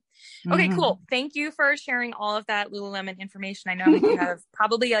stuff. Okay, cool. Thank you for sharing all of that Lululemon information. I know you have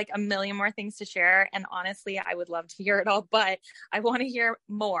probably like a million more things to share, and honestly, I would love to hear it all, but I want to hear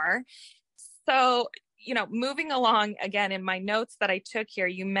more. So, moving along again in my notes that I took here,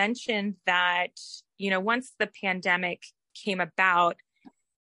 you mentioned that, once the pandemic came about,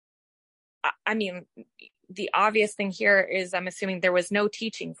 I mean, the obvious thing here is I'm assuming there was no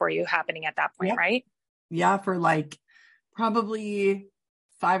teaching for you happening at that point, Yep. right? Yeah, for like probably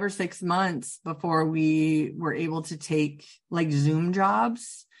 5 or 6 months before we were able to take like Zoom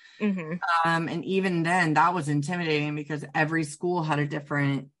jobs. Mm-hmm. And even then that was intimidating because every school had a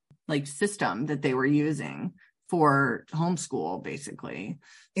different like system that they were using for homeschool, basically.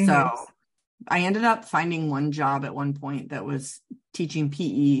 Mm-hmm. So I ended up finding one job at one point that was teaching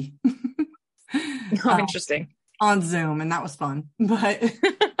PE. Oh, interesting. On Zoom, and that was fun. But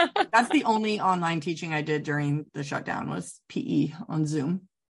that's the only online teaching I did during the shutdown was PE on Zoom.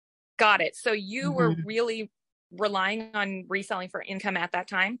 Got it. So you were really relying on reselling for income at that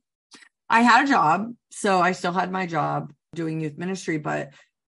time? I had a job, so I still had my job doing youth ministry, but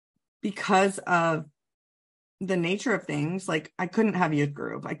because of the nature of things, like I couldn't have youth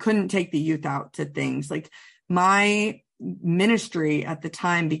group. I couldn't take the youth out to things. Like my ministry at the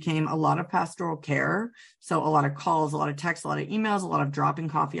time became a lot of pastoral care. So a lot of calls, a lot of texts, a lot of emails, a lot of dropping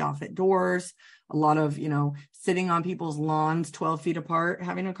coffee off at doors, a lot of, sitting on people's lawns 12 feet apart,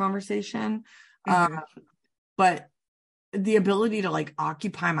 having a conversation. But the ability to like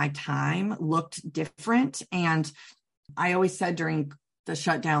occupy my time looked different. And I always said during the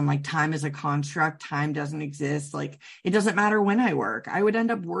shutdown, like time is a construct, time doesn't exist. Like it doesn't matter when I work. I would end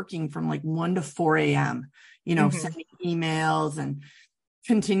up working from like 1 to 4 a.m., sending emails and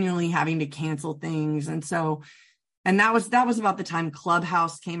continually having to cancel things. And so, and that was about the time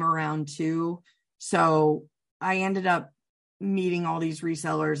Clubhouse came around too. So I ended up meeting all these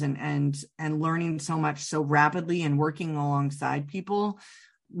resellers and learning so much so rapidly and working alongside people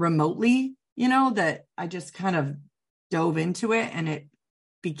remotely, that I just kind of dove into it and it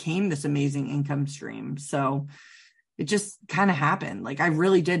became this amazing income stream. So it just kind of happened. Like I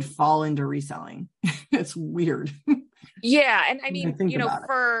really did fall into reselling. It's weird. Yeah. And I mean, it.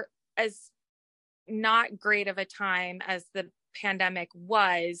 for as not great of a time as the pandemic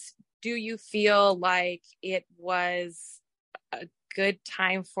was, do you feel like it was a good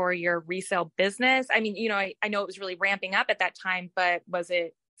time for your resale business? I mean, I know it was really ramping up at that time, but was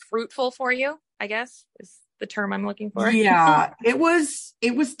it fruitful for you, I guess is the term I'm looking for? Yeah, it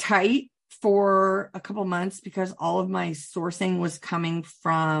was tight for a couple months because all of my sourcing was coming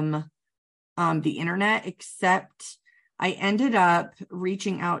from the internet, except I ended up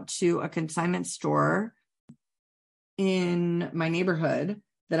reaching out to a consignment store in my neighborhood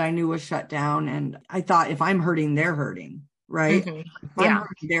that I knew was shut down. And I thought, if I'm hurting, they're hurting, right? If I'm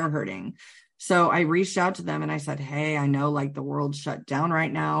hurting, they're hurting. So I reached out to them and I said, hey, I know like the world's shut down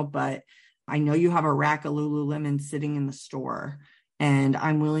right now, but I know you have a rack of Lululemon sitting in the store and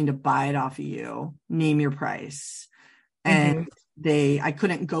I'm willing to buy it off of you. Name your price. And I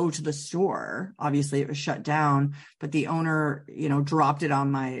couldn't go to the store. Obviously it was shut down, but the owner, dropped it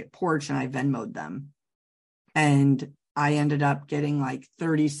on my porch and I Venmo'd them. And I ended up getting like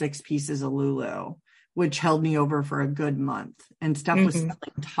 36 pieces of Lulu, which held me over for a good month, and stuff was selling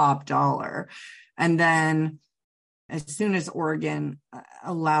top dollar. And then as soon as Oregon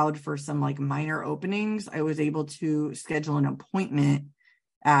allowed for some like minor openings, I was able to schedule an appointment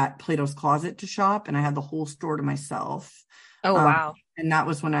at Plato's Closet to shop, and I had the whole store to myself. Oh, wow. And that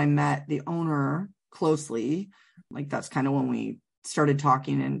was when I met the owner closely. Like that's kind of when we started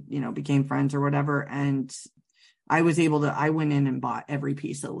talking and, became friends or whatever. And I went in and bought every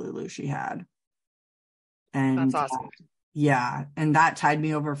piece of Lulu she had. And that's awesome. Yeah. And that tied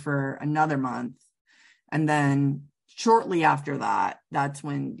me over for another month. And then shortly after that, that's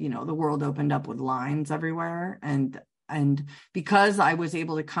when, the world opened up with lines everywhere. And And because I was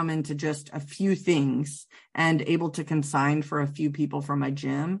able to come into just a few things and able to consign for a few people from my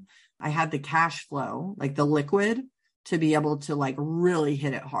gym, I had the cash flow, like the liquid, to be able to like really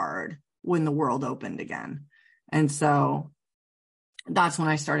hit it hard when the world opened again. And so that's when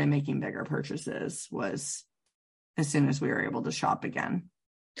I started making bigger purchases, was as soon as we were able to shop again.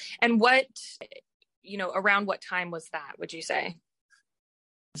 And what, around what time was that, would you say?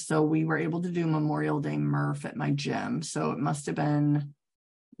 So we were able to do Memorial Day Murph at my gym. So it must have been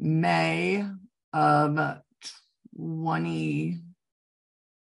May of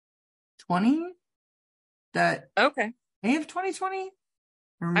 2020. Okay. May of 2020?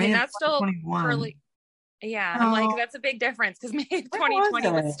 Or May I mean, of that's still 2021? early. Yeah. I'm like, that's a big difference, because May of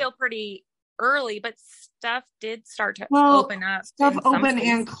 2020 was still pretty early, but stuff did start to open up. Stuff opened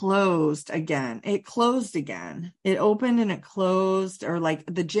and closed again. It closed again. It opened and it closed, or like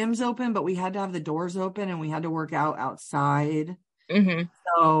the gym's open, but we had to have the doors open and we had to work out outside. Mm-hmm.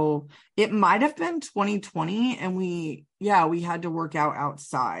 So it might have been 2020, and we had to work out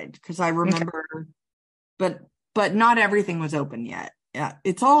outside, because I remember, but not everything was open yet. Yeah,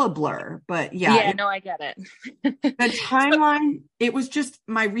 it's all a blur, but I get it. The timeline, it was just,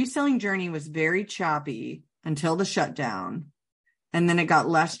 my reselling journey was very choppy until the shutdown. And then it got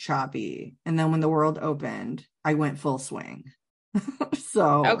less choppy. And then when the world opened, I went full swing.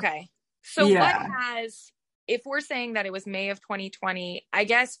 Okay. So what if we're saying that it was May of 2020, I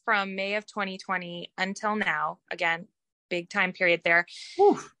guess from May of 2020 until now, again, big time period there.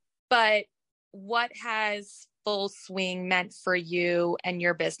 Oof. But what has full swing meant for you and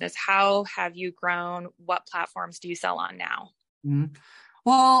your business? How have you grown? What platforms do you sell on now? Mm-hmm.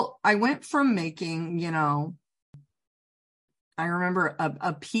 Well, I went from making, I remember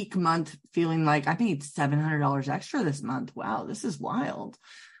a peak month feeling like I made $700 extra this month. Wow, this is wild.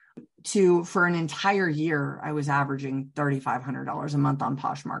 For an entire year, I was averaging $3,500 a month on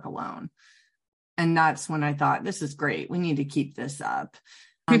Poshmark alone. And that's when I thought, this is great. We need to keep this up.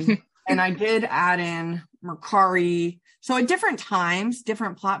 And I did add in Mercari. So at different times,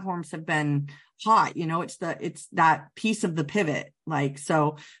 different platforms have been hot. It's that piece of the pivot. Like,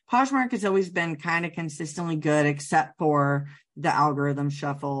 so Poshmark has always been kind of consistently good, except for the algorithm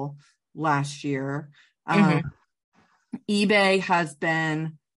shuffle last year. Mm-hmm. eBay has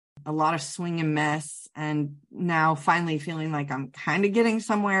been a lot of swing and miss, and now finally feeling like I'm kind of getting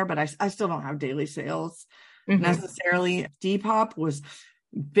somewhere, but I still don't have daily sales necessarily. Depop was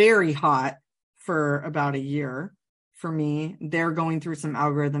very hot for about a year for me. They're going through some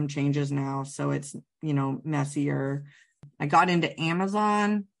algorithm changes now, so it's, messier. I got into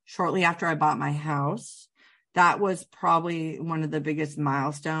Amazon shortly after I bought my house. That was probably one of the biggest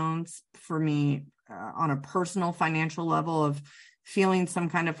milestones for me on a personal financial level, of feeling some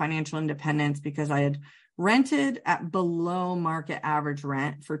kind of financial independence, because I had rented at below market average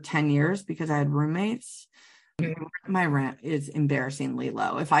rent for 10 years because I had roommates. My rent is embarrassingly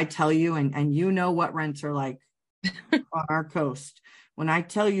low. If I tell you, and what rents are like on our coast, when I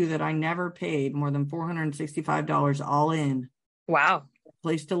tell you that I never paid more than $465 all in. Wow.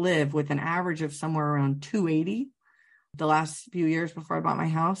 Place to live, with an average of somewhere around $280 the last few years before I bought my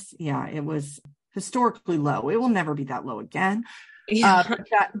house. Yeah, it was historically low. It will never be that low again. Yeah.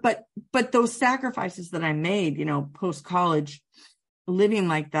 But those sacrifices that I made, post college, living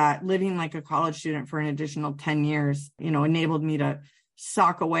like a college student for an additional 10 years, enabled me to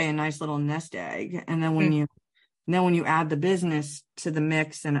sock away a nice little nest egg. And then when you add the business to the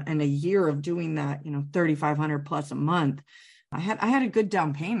mix, and a year of doing that, $3,500 plus a month, I had a good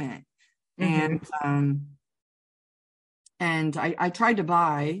down payment. And I tried to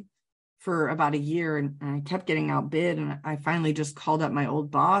buy for about a year, and I kept getting outbid. And I finally just called up my old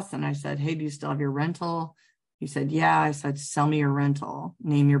boss and I said, "Hey, do you still have your rental?" He said, "Yeah." I said, "Sell me your rental,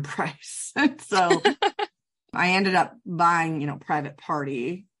 name your price." So I ended up buying, private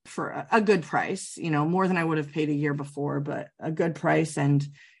party for a good price, more than I would have paid a year before, but a good price. And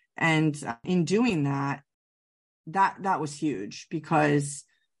in doing that was huge, because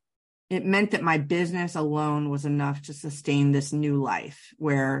it meant that my business alone was enough to sustain this new life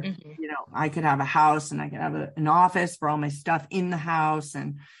where, I could have a house, and I could have an office for all my stuff in the house.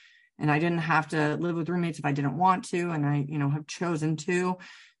 And I didn't have to live with roommates if I didn't want to. And I, have chosen to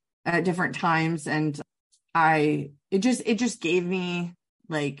at different times. And it just gave me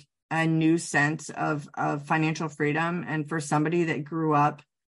like a new sense of financial freedom. And for somebody that grew up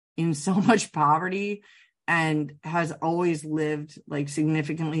in so much poverty and has always lived like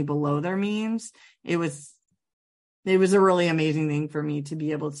significantly below their means, it was a really amazing thing for me to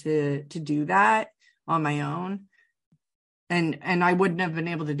be able to do that on my own. and I wouldn't have been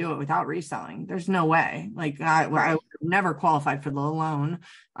able to do it without reselling. There's no way. Like I would have never qualified for the loan.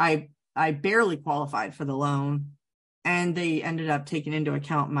 I barely qualified for the loan, and they ended up taking into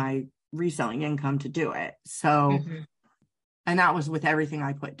account my reselling income to do it. So, and that was with everything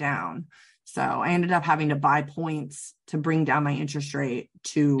I put down. So I ended up having to buy points to bring down my interest rate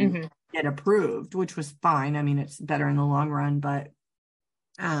to get approved, which was fine. I mean, it's better in the long run, but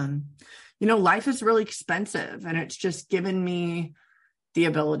you know, life is really expensive, and it's just given me the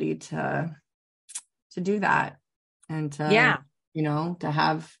ability to do that, and to, you know, to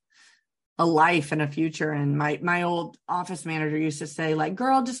have a life and a future. And my old office manager used to say, like,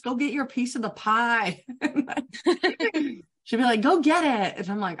 girl, just go get your piece of the pie. She'd be like, go get it. And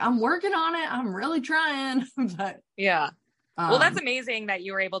I'm like, I'm working on it. I'm really trying. But yeah. Well, that's amazing that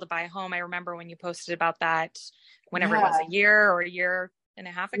you were able to buy a home. I remember when you posted about that, whenever it was, a year or a year and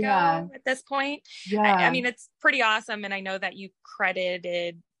a half ago at this point. I mean, it's pretty awesome. And I know that you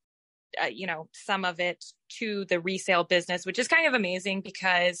credited, you know, some of it to the resale business, which is kind of amazing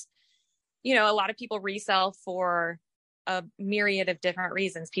because, you know, a lot of people resell for a myriad of different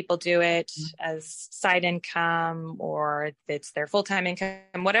reasons. People do it as side income, or it's their full-time income,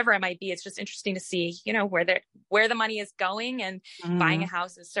 whatever it might be. It's just interesting to see, you know, where the money is going, and buying a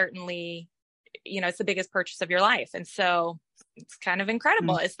house is certainly, you know, it's the biggest purchase of your life. And so it's kind of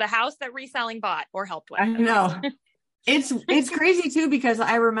incredible. It's the house that reselling bought or helped with. I know. It's crazy too, because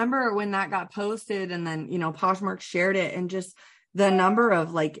I remember when that got posted, and then, you know, Poshmark shared it, and just the number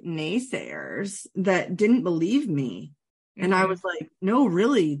of like naysayers that didn't believe me. And I was like, no,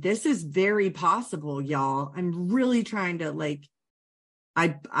 really, this is very possible, y'all. I'm really trying to, like,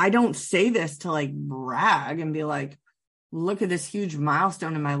 I don't say this to like brag and be like, look at this huge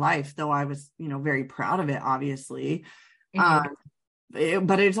milestone in my life, though I was, you know, very proud of it, obviously. But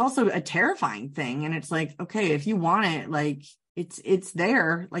it's also a terrifying thing. And it's like, okay, if you want it, like it's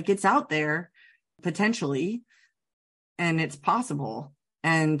there, like it's out there potentially, and it's possible.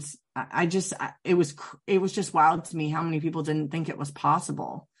 And it was just wild to me how many people didn't think it was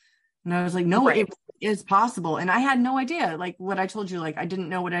possible. And I was like, no, it is possible. And I had no idea, like what I told you, like, I didn't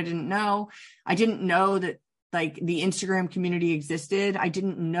know what I didn't know. I didn't know that like the Instagram community existed. I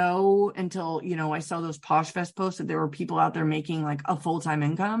didn't know until, you know, I saw those PoshFest posts that there were people out there making like a full-time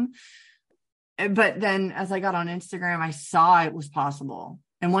income. But then as I got on Instagram, I saw it was possible.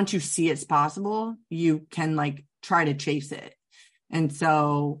 And once you see it's possible, you can like try to chase it. And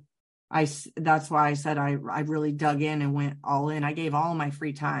so that's why I said I really dug in and went all in. I gave all my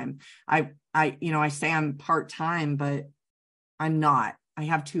free time. I you know, I say I'm part-time, but I'm not. I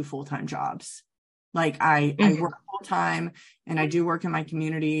have 2 full-time jobs. Like I work full-time, and I do work in my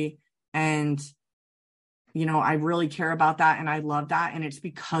community, and, you know, I really care about that, and I love that. And it's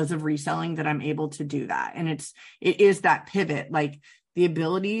because of reselling that I'm able to do that. And it is that pivot, like the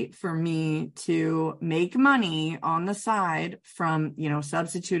ability for me to make money on the side from, you know,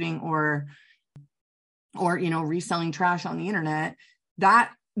 substituting or, you know, reselling trash on the internet.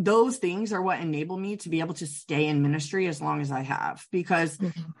 That those things are what enable me to be able to stay in ministry as long as I have, because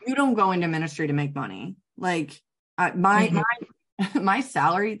you don't go into ministry to make money. Like my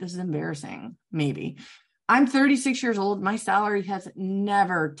salary, this is embarrassing. Maybe I'm 36 years old. My salary has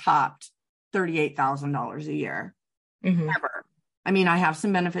never topped $38,000 a year. Never. I mean, I have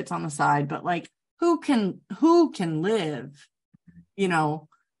some benefits on the side, but like who can live, you know,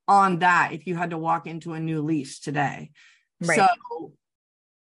 on that if you had to walk into a new lease today? Right. So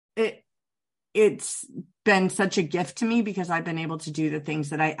it's been such a gift to me, because I've been able to do the things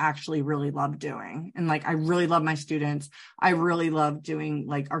that I actually really love doing. And like, I really love my students. I really love doing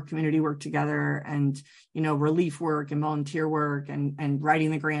like our community work together, and, you know, relief work and volunteer work, and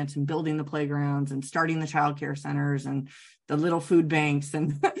writing the grants and building the playgrounds and starting the childcare centers and the little food banks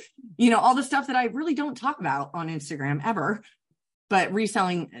and, you know, all the stuff that I really don't talk about on Instagram ever, but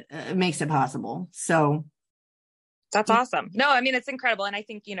reselling makes it possible. So that's awesome. No, I mean, it's incredible. And I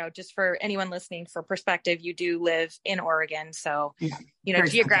think, you know, just for anyone listening, for perspective, you do live in Oregon. So, you know,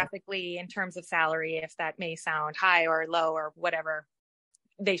 geographically, in terms of salary, if that may sound high or low or whatever,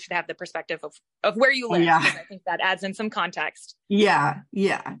 they should have the perspective of where you live. Because I think that adds in some context. Yeah.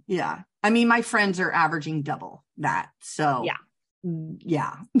 I mean, my friends are averaging double that. So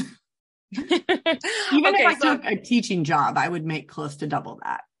yeah. Even if I took a teaching job, I would make close to double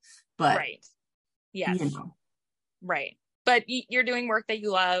that. But right. Yes. You know. Right. But you're doing work that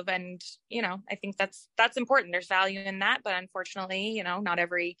you love. And, you know, I think that's important. There's value in that. But unfortunately, you know, not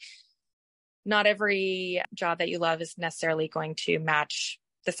every job that you love is necessarily going to match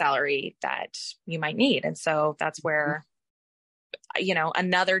the salary that you might need. And so that's where, you know,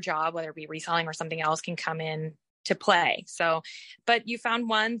 another job, whether it be reselling or something else, can come in to play. So, but you found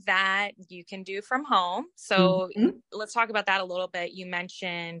one that you can do from home. So let's talk about that a little bit. You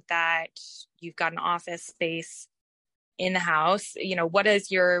mentioned that you've got an office space in the house. You know, what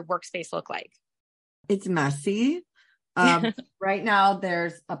does your workspace look like? It's messy. Right now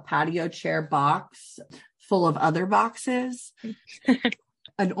there's a patio chair box full of other boxes,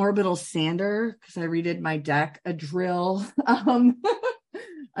 an orbital sander, because I redid my deck, a drill,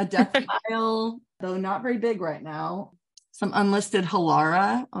 a deck file, though not very big right now. Some unlisted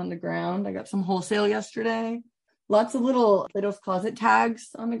Halara on the ground. I got some wholesale yesterday. Lots of little Plato's Closet tags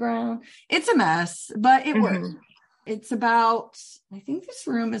on the ground. It's a mess, but it works. It's about, I think this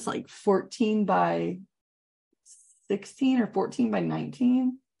room is like 14 by 16 or 14 by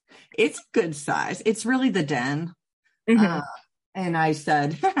 19. It's a good size. It's really the den. And I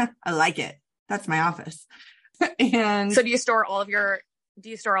said, I like it. That's my office. And so do you store all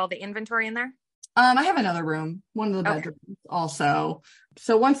the inventory in there? I have another room, one of the bedrooms also.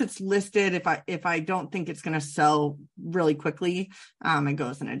 So once it's listed, if I don't think it's going to sell really quickly, it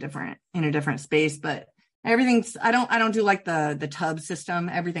goes in a different space. But everything's, I don't do like the tub system.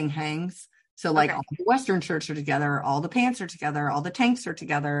 Everything hangs. So like all the Western shirts are together, all the pants are together, all the tanks are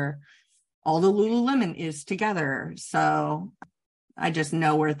together, all the Lululemon is together. So I just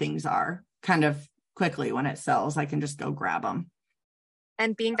know where things are kind of quickly. When it sells, I can just go grab them.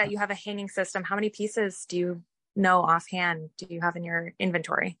 And being that you have a hanging system, how many pieces do you know offhand do you have in your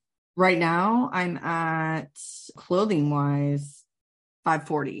inventory? Right now, I'm at clothing wise,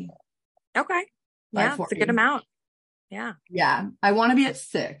 540. Okay. Yeah, it's a good amount. Yeah. Yeah. I want to be at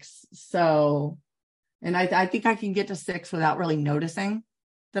 6. So, and I think I can get to 6 without really noticing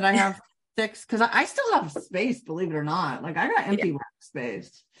that I have 6, because I still have space, believe it or not. Like I got empty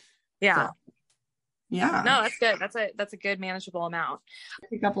space. Yeah. So, yeah. No, that's good. That's a good manageable amount. I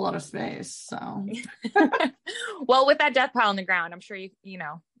take up a lot of space. So well, with that death pile on the ground, I'm sure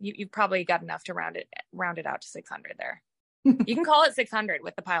you've probably got enough to round it out to 600 there. You can call it 600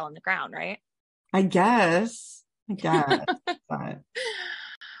 with the pile on the ground, right? I guess. But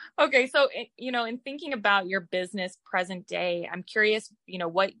okay. So, in thinking about your business present day, I'm curious,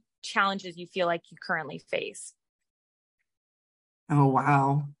 what challenges you feel like you currently face. Oh,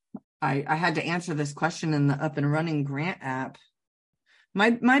 wow. I had to answer this question in the Up and Running grant app.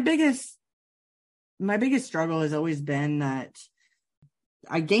 My biggest struggle has always been that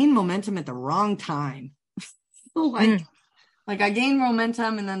I gain momentum at the wrong time. Like I gain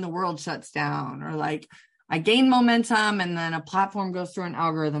momentum and then the world shuts down, or like I gain momentum and then a platform goes through an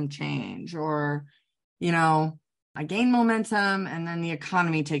algorithm change, or, I gain momentum and then the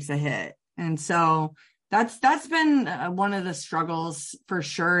economy takes a hit. And so that's been one of the struggles for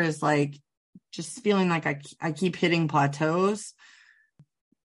sure, is like just feeling like I keep hitting plateaus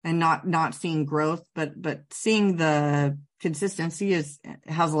and not seeing growth, but seeing the consistency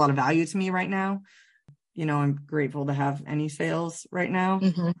has a lot of value to me right now. I'm grateful to have any sales right now.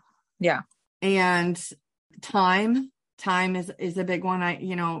 Yeah. And time is a big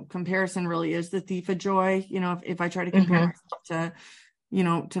one. Comparison really is the thief of joy. If I try to compare myself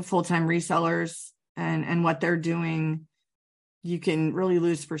to full-time resellers and what they're doing, you can really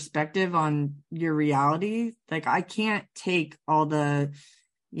lose perspective on your reality. Like I can't take all the,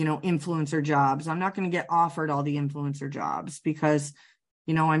 influencer jobs. I'm not going to get offered all the influencer jobs because,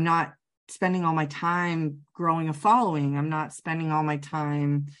 I'm not spending all my time growing a following. I'm not spending all my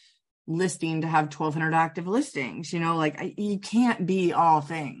time listing to have 1,200 active listings. You can't be all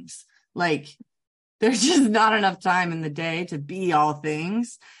things. Like there's just not enough time in the day to be all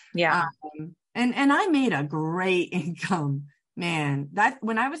things. Yeah. And I made a great income, man. That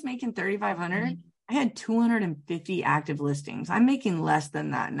when I was making 3,500, I had 250 active listings. I'm making less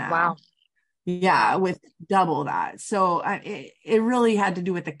than that now. Wow. Yeah, with double that. So it really had to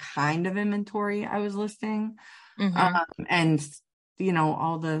do with the kind of inventory I was listing, and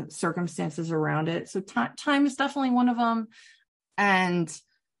all the circumstances around it. So time is definitely one of them. And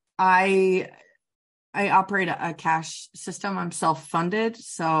I operate a cash system. I'm self-funded.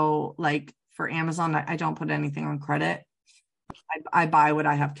 So like for Amazon, I don't put anything on credit. I buy what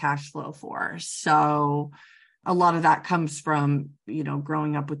I have cash flow for. So a lot of that comes from,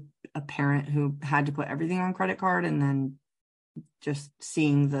 growing up with a parent who had to put everything on credit card, and then just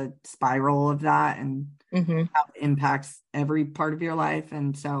seeing the spiral of that and how it impacts every part of your life.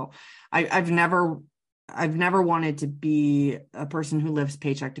 And so I've never wanted to be a person who lives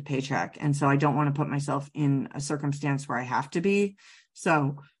paycheck to paycheck. And so I don't want to put myself in a circumstance where I have to be.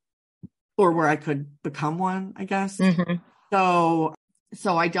 So, or where I could become one, I guess. So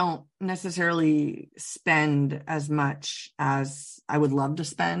So I don't necessarily spend as much as I would love to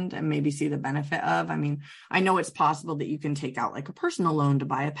spend and maybe see the benefit of. I mean, I know it's possible that you can take out like a personal loan to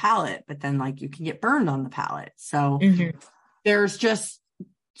buy a pallet, but then like you can get burned on the pallet. So there's just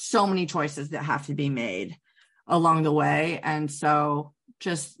so many choices that have to be made along the way. And so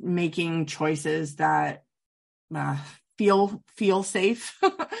just making choices that feel safe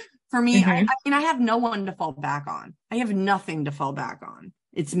for me. I mean, I have no one to fall back on. I have nothing to fall back on.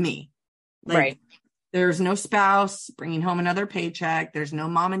 It's me. Like, right. There's no spouse bringing home another paycheck. There's no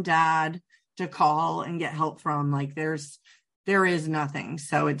mom and dad to call and get help from. Like there is nothing.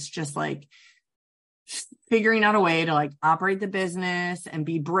 So it's just like figuring out a way to like operate the business and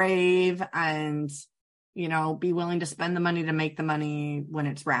be brave and, you know, be willing to spend the money to make the money when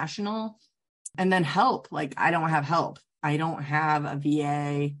it's rational, and then help. Like I don't have help. I don't have a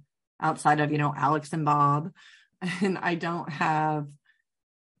VA outside of, you know, Alex and Bob, and I don't have,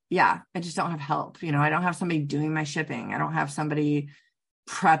 I just don't have help. You know, I don't have somebody doing my shipping. I don't have somebody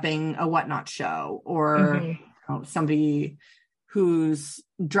prepping a whatnot show or you know, somebody who's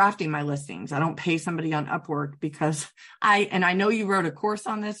drafting my listings. I don't pay somebody on Upwork because I know you wrote a course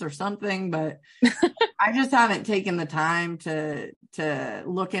on this or something, but I just haven't taken the time to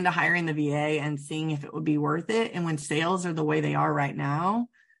look into hiring the VA and seeing if it would be worth it. And when sales are the way they are right now,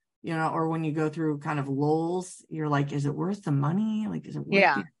 you know, or when you go through kind of lulls, you're like, is it worth the money? Like, is it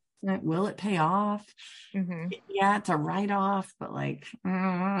worth it? Will it pay off? Yeah, it's a write-off, but like,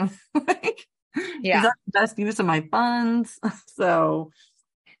 like, is that the best use of my funds? So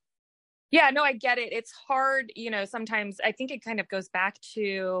yeah, no, I get it. It's hard, you know, sometimes I think it kind of goes back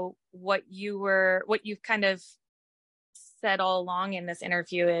to what you've kind of said all along in this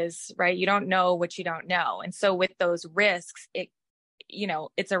interview is, right, you don't know what you don't know. And so with those risks, you know,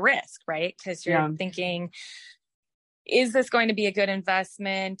 it's a risk, right? Because you're thinking, is this going to be a good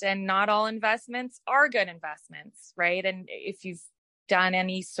investment? And not all investments are good investments, right? And if you've done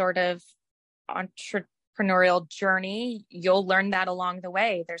any sort of entrepreneurial journey, you'll learn that along the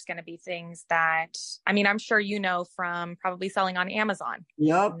way. There's going to be things that, I mean, I'm sure you know from probably selling on Amazon.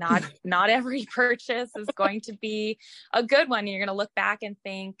 Not every purchase is going to be a good one. You're going to look back and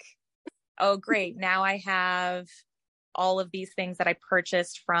think, oh, great, now I have all of these things that I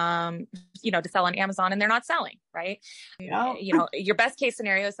purchased from, you know, to sell on Amazon, and they're not selling, right? You know, your best case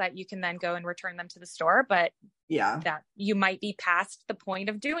scenario is that you can then go and return them to the store, but that you might be past the point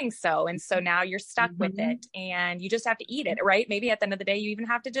of doing so. And so now you're stuck with it and you just have to eat it, right? Maybe at the end of the day, you even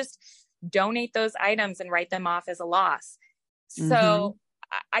have to just donate those items and write them off as a loss. So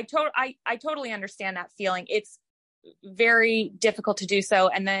I totally understand that feeling. It's very difficult to do so.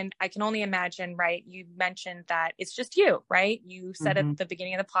 And then I can only imagine, right? You mentioned that it's just you, right? You said at the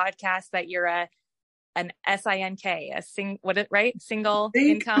beginning of the podcast that you're an SINK, right? Single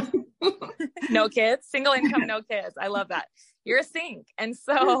income, no kids, single income, no kids. I love that. You're a sink. And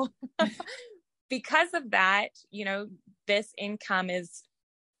so because of that, you know, this income is,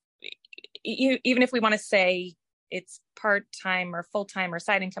 even if we want to say it's part-time or full-time or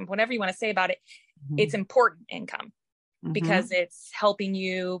side income, whatever you want to say about it, it's important income because it's helping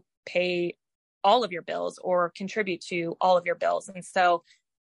you pay all of your bills or contribute to all of your bills. And so,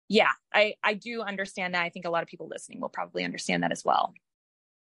 yeah, I do understand that. I think a lot of people listening will probably understand that as well.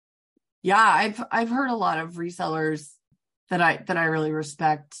 Yeah, I've heard a lot of resellers that I really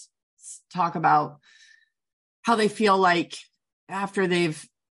respect talk about how they feel like after they've,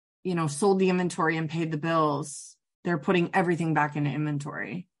 you know, sold the inventory and paid the bills, they're putting everything back into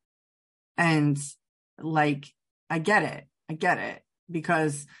inventory. And like, I get it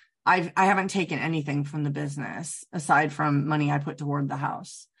because I haven't taken anything from the business aside from money I put toward the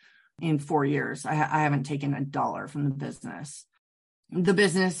house in 4 years. I haven't taken $1 from the business. The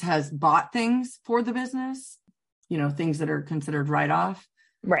business has bought things for the business, you know, things that are considered write-off.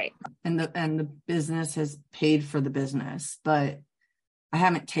 Right. And the business has paid for the business, but I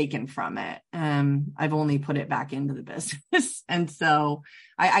haven't taken from it. I've only put it back into the business. And so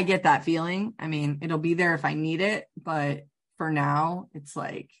I get that feeling. I mean, it'll be there if I need it, but for now it's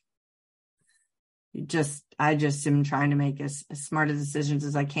like, I just am trying to make as smart of decisions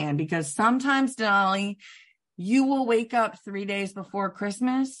as I can, because sometimes, Denali, you will wake up 3 days before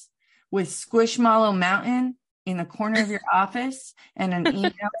Christmas with Squishmallow Mountain in the corner of your office and an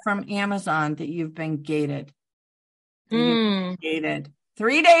email from Amazon that you've been gated. Gated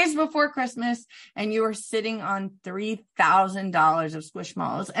 3 days before Christmas, and you are sitting on $3,000 of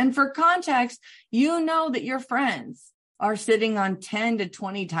Squishmallows. And for context, you know that your friends are sitting on 10 to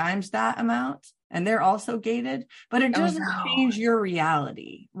 20 times that amount, and they're also gated, but it doesn't change your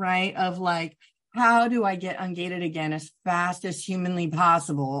reality, right? Of like, how do I get ungated again as fast as humanly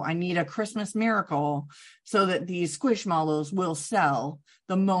possible? I need a Christmas miracle so that these squishmallows will sell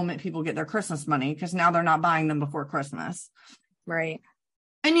the moment people get their Christmas money, because now they're not buying them before Christmas. Right.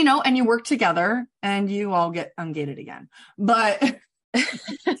 And, and you work together and you all get ungated again. But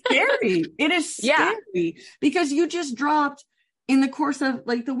it's scary. It is scary because you just dropped in the course of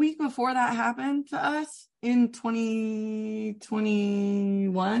like the week before that happened to us in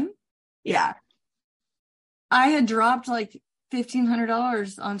 2021. Yeah. I had dropped like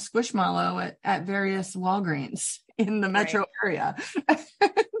 $1,500 on Squishmallow at various Walgreens in the metro area.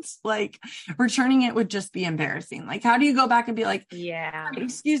 It's like returning it would just be embarrassing. Like, how do you go back and be like,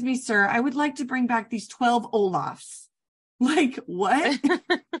 excuse me, sir, I would like to bring back these 12 Olafs. Like, what?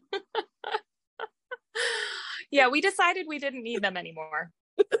 Yeah, we decided we didn't need them anymore.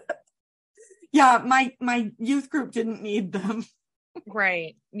 Yeah, my youth group didn't need them.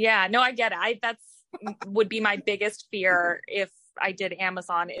 Right. Yeah, no, I get it. That's would be my biggest fear if I did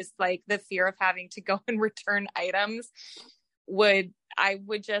Amazon, is like the fear of having to go and return items. I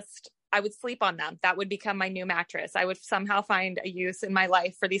would sleep on them. That would become my new mattress. I would somehow find a use in my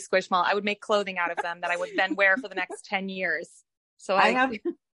life for these Squishmallows. I would make clothing out of them that I would then wear for the next 10 years. So I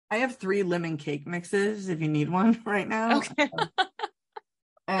have 3 lemon cake mixes if you need one right now. Okay.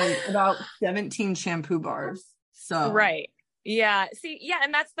 And about 17 shampoo bars. So right. Yeah. See, yeah.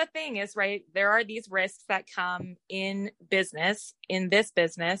 And that's the thing is, right, there are these risks that come in business, in this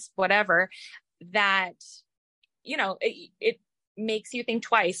business, whatever, that, it makes you think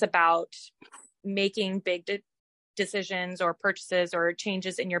twice about making big decisions or purchases or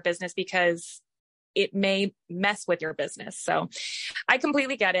changes in your business, because it may mess with your business. So I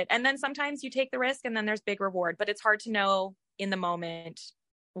completely get it. And then sometimes you take the risk and then there's big reward, but it's hard to know in the moment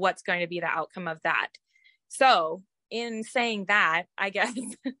what's going to be the outcome of that. So in saying that, I guess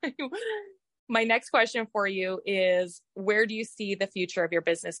my next question for you is, where do you see the future of your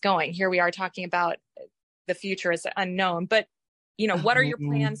business going? Here we are talking about the future is unknown, but what are your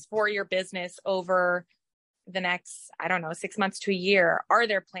plans for your business over the next, 6 months to a year? Are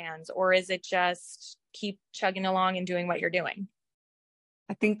there plans, or is it just keep chugging along and doing what you're doing?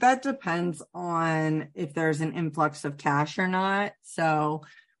 I think that depends on if there's an influx of cash or not. So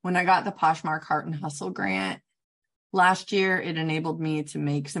when I got the Poshmark Heart and Hustle grant last year, it enabled me to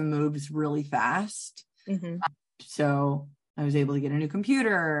make some moves really fast. Mm-hmm. So I was able to get a new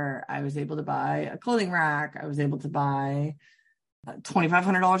computer. I was able to buy a clothing rack. I was able to buy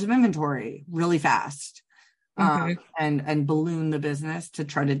 $2,500 of inventory really fast. Mm-hmm. And balloon the business to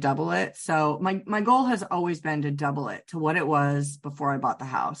try to double it. So my goal has always been to double it to what it was before I bought the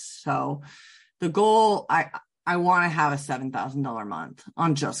house. So the goal, I want to have a $7,000 month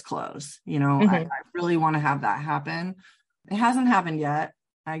on just clothes. Mm-hmm. I really want to have that happen. It hasn't happened yet.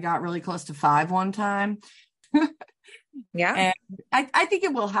 I got really close to 5 one time. Yeah. And I think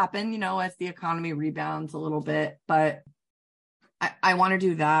it will happen, as the economy rebounds a little bit, but I want to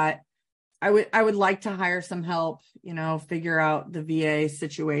do that. I would like to hire some help, figure out the VA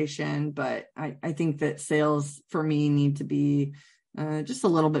situation, but I think that sales for me need to be just a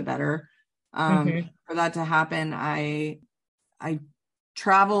little bit better. Mm-hmm. For that to happen, I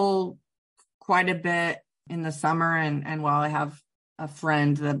travel quite a bit in the summer, and while I have a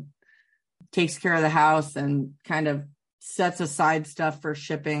friend that takes care of the house and kind of sets aside stuff for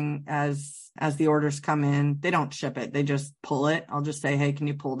shipping as the orders come in, they don't ship it, they just pull it. I'll just say, hey, can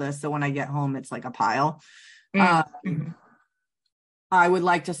you pull this? So when I get home, it's like a pile. Mm-hmm. I would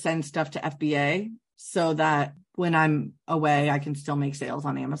like to send stuff to FBA so that when I'm away, I can still make sales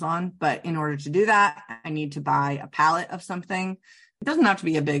on Amazon. But in order to do that, I need to buy a pallet of something. It doesn't have to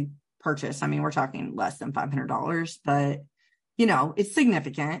be a big purchase. I mean, we're talking less than $500, but it's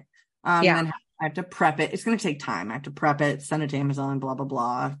significant. And I have to prep it. It's going to take time. I have to prep it, send it to Amazon, blah, blah,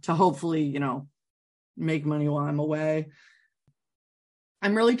 blah, to hopefully, make money while I'm away.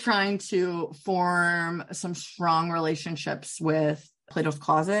 I'm really trying to form some strong relationships with Plato's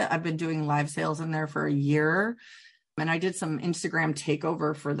Closet. I've been doing live sales in there for a year, and I did some Instagram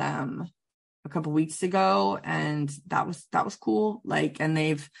takeover for them a couple weeks ago, and that was cool. Like, and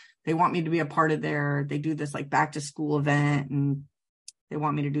they want me to be a part of they do this like back to school event, and they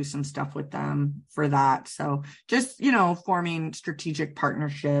want me to do some stuff with them for that. So just, forming strategic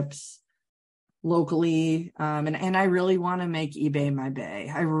partnerships locally. And I really want to make eBay my bae.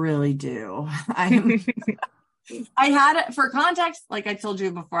 I really do. I had, for context, like I told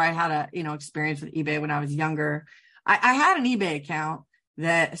you before, I had a, experience with eBay when I was younger. I had an eBay account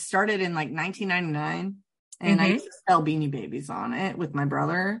that started in like 1999, and mm-hmm. I used to sell Beanie Babies on it with my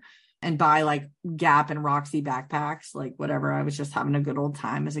brother and buy like Gap and Roxy backpacks, like whatever. I was just having a good old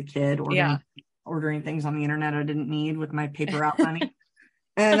time as a kid, ordering ordering things on the internet I didn't need with my paper route money.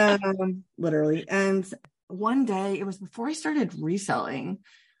 And literally. And one day, it was before I started reselling,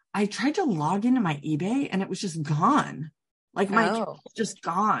 I tried to log into my eBay and it was just gone. Like my account was just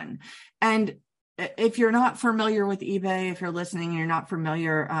gone. And if you're not familiar with eBay, if you're listening and you're not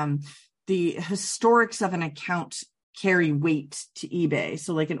familiar, the historics of an account carry weight to eBay.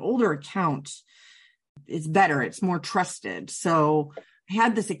 So like an older account is better. It's more trusted. So I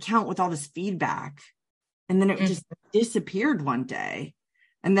had this account with all this feedback and then it just disappeared one day.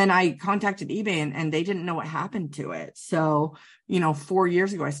 And then I contacted eBay and they didn't know what happened to it. So, 4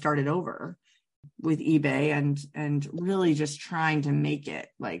 years ago, I started over with eBay and really just trying to make it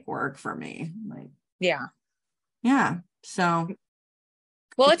like work for me. Like, yeah. So,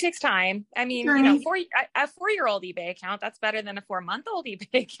 well, it takes time. I mean, a 4-year-old eBay account, that's better than a 4-month-old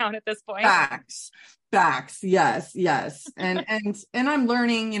eBay account at this point. Facts. Yes. And I'm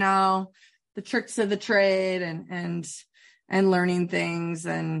learning, the tricks of the trade and learning things.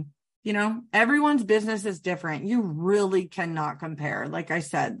 And, everyone's business is different. You really cannot compare. Like I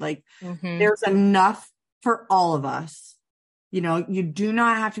said, there's enough for all of us. You do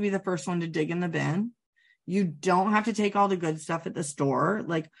not have to be the first one to dig in the bin. You don't have to take all the good stuff at the store.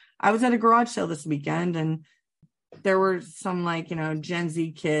 Like I was at a garage sale this weekend and there were some Gen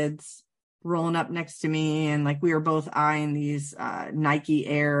Z kids rolling up next to me. And we were both eyeing these Nike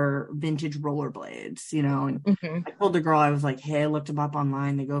Air vintage rollerblades, and I told the girl, I was like, hey, I looked them up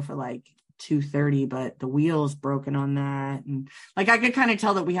online. They go for $230, but the wheel's broken on that. And I could kind of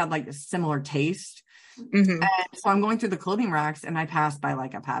tell that we had a similar taste. And so I'm going through the clothing racks and I passed by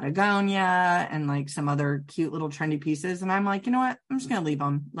a Patagonia and some other cute little trendy pieces. And I'm like, you know what? I'm just going to leave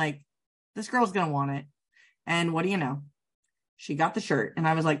them. This girl's going to want it. And what do you know? She got the shirt. And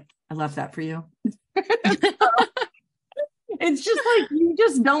I was like, I left that for you. It's just you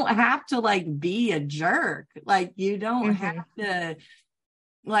just don't have to be a jerk. You don't have to,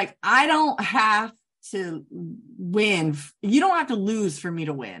 I don't have to win. You don't have to lose for me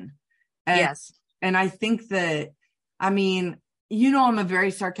to win. Yes. And I think that, I'm a very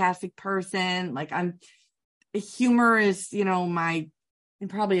sarcastic person. Humor is,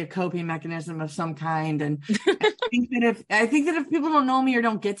 probably a coping mechanism of some kind. And I think that if people don't know me or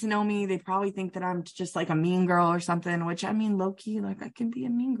don't get to know me, they probably think that I'm just a mean girl or something, which low key, I can be a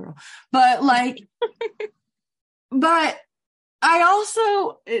mean girl, but but I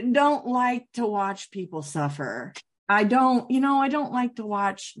also don't like to watch people suffer. I don't like to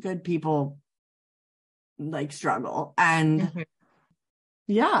watch good people struggle. And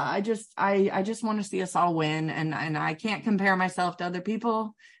I just want to see us all win. And I can't compare myself to other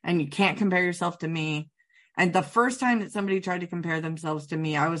people and you can't compare yourself to me. And the first time that somebody tried to compare themselves to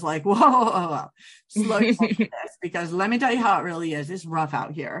me, I was like, whoa, slow down with this, because let me tell you how it really is. It's rough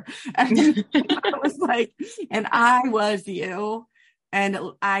out here. And I was and I was you and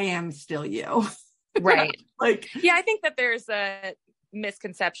I am still you. Right. I think that there's a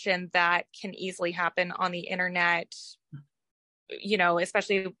misconception that can easily happen on the internet,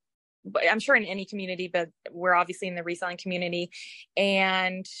 especially, I'm sure in any community, but we're obviously in the reselling community,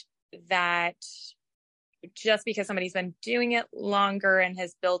 and that just because somebody's been doing it longer and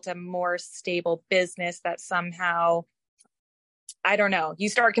has built a more stable business, that somehow, I don't know, you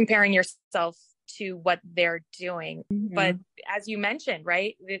start comparing yourself to what they're doing. But as you mentioned,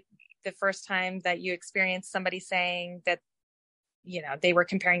 right, the first time that you experienced somebody saying that, they were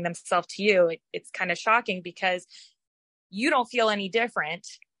comparing themselves to you, it's kind of shocking because you don't feel any different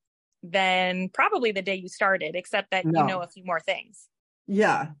than probably the day you started, except that you know a few more things.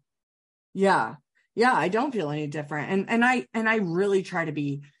 Yeah, I don't feel any different. And I really try to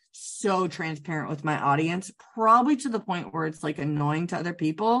be so transparent with my audience, probably to the point where it's annoying to other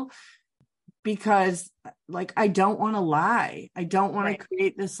people, because I don't want to lie. I don't want to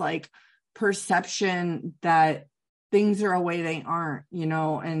create this perception that things are a way they aren't,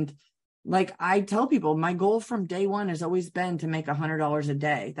 and I tell people, my goal from day one has always been to make $100 a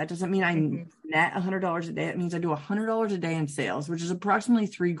day. That doesn't mean I net $100 a day. It means I do $100 a day in sales, which is approximately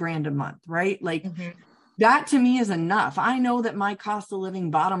 $3,000 a month, right? That to me is enough. I know that my cost of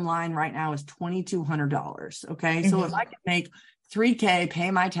living bottom line right now is $2,200. Okay. So if I can make $3,000,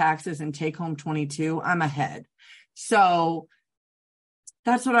 pay my taxes and take home 22, I'm ahead. So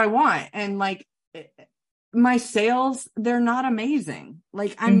that's what I want. And my sales, they're not amazing.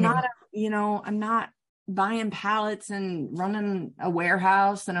 I'm not, I'm not buying pallets and running a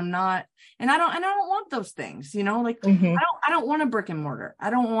warehouse, and I don't want those things, I don't want a brick and mortar. I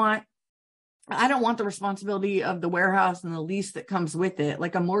don't want the responsibility of the warehouse and the lease that comes with it.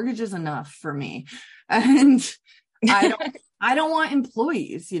 A mortgage is enough for me. And I don't want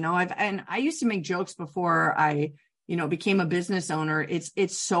employees, and I used to make jokes before I, became a business owner.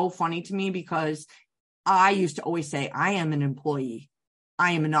 It's so funny to me because I used to always say, I am an employee.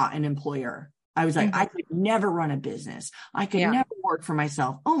 I am not an employer. I was like, I could never run a business. I could never work for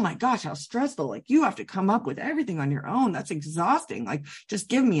myself. Oh my gosh, how stressful. Like, you have to come up with everything on your own. That's exhausting. Like, just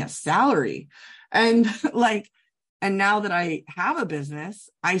give me a salary. And and now that I have a business,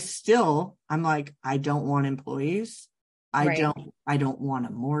 I'm like, I don't want employees. I don't want a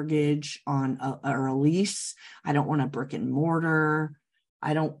mortgage on or a lease. I don't want a brick and mortar.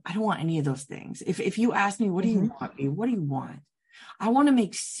 I don't want any of those things. If you ask me, what do you want me? What do you want? I want to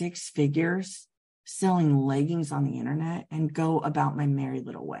make 6 figures selling leggings on the internet and go about my merry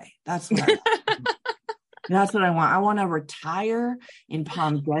little way. That's what I want. That's what I want. I want to retire in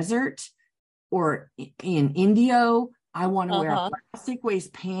Palm Desert or in Indio. I want to wear plastic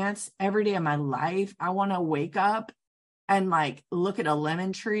waist pants every day of my life. I want to wake up and look at a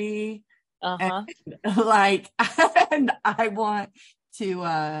lemon tree. And, and I want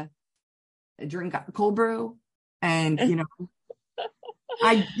to drink cold brew. And,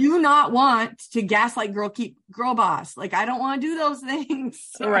 I do not want to gaslight girl boss. I don't want to do those things.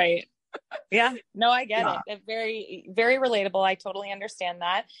 Right. Yeah. No, I get it. Very, very relatable. I totally understand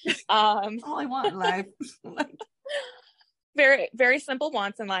that. All I want in life. Very, very simple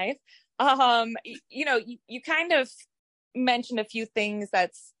wants in life. You kind of mentioned a few things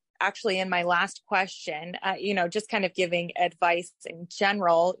that's actually in my last question, just kind of giving advice in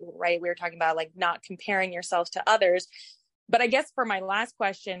general, right? We were talking about not comparing yourselves to others. But I guess for my last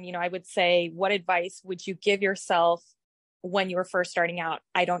question, I would say, what advice would you give yourself when you were first starting out?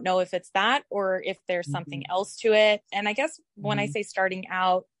 I don't know if it's that or if there's something else to it. And I guess when I say starting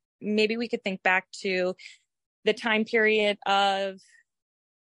out, maybe we could think back to the time period of,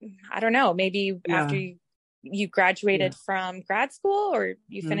 I don't know, maybe after you graduated from grad school or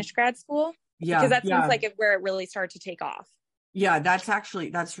you finished grad school. Because that seems like where it really started to take off. Yeah, that's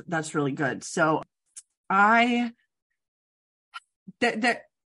really good. So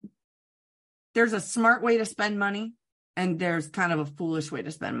there's a smart way to spend money and there's kind of a foolish way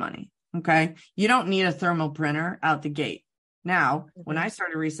to spend money. Okay. You don't need a thermal printer out the gate. Now, when I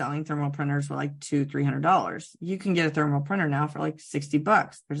started reselling, thermal printers were $200-$300. You can get a thermal printer now for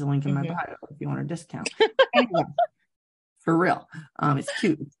 $60. There's a link in my bio if you want a discount. Anyway, for real. It's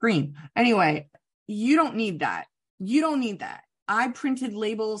cute. It's green. Anyway, you don't need that. I printed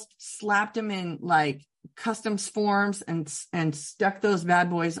labels, slapped them in customs forms and stuck those bad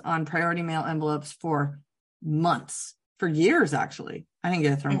boys on priority mail envelopes for months, for years, actually. I didn't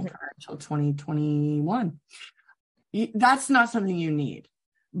get a thermal printer until 2021. That's not something you need,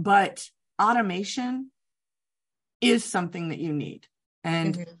 but automation is something that you need.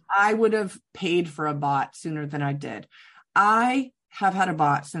 And I would have paid for a bot sooner than I did. I have had a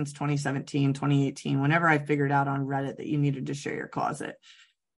bot since 2017, 2018, whenever I figured out on Reddit that you needed to share your closet.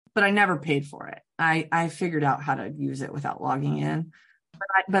 But I never paid for it. I figured out how to use it without logging in.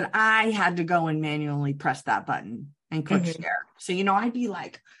 But I had to go and manually press that button and click share. So,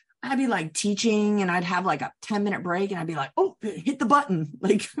 I'd be teaching and I'd have a 10-minute break and I'd be like, oh, hit the button,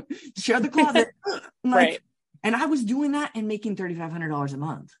 share the closet. Right. And I was doing that and making $3,500 a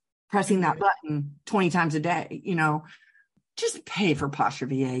month, pressing that button 20 times a day, just pay for Posture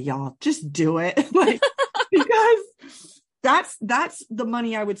VA, y'all. Just do it. Because that's the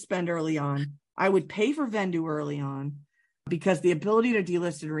money I would spend early on. I would pay for Vendu early on because the ability to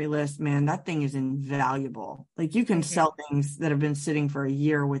delist and relist, man, that thing is invaluable. You can sell things that have been sitting for a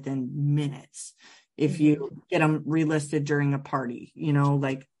year within minutes if you get them relisted during a party.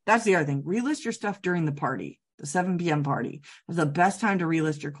 That's the other thing. Relist your stuff during the party, the 7 p.m. party. It's the best time to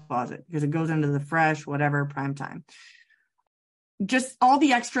relist your closet because it goes into the fresh, whatever, prime time. Just all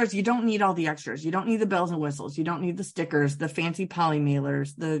the extras. You don't need all the extras. You don't need the bells and whistles. You don't need the stickers, the fancy poly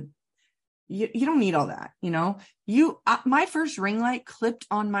mailers, you don't need all that. My first ring light clipped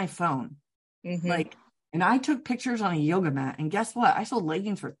on my phone, and I took pictures on a yoga mat, and guess what? I sold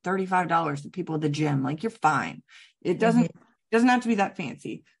leggings for $35 to people at the gym. You're fine. It doesn't have to be that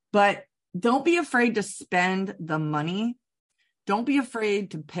fancy, but don't be afraid to spend the money. Don't be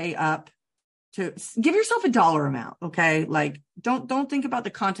afraid to pay up. To give yourself a dollar amount. Okay. Don't think about the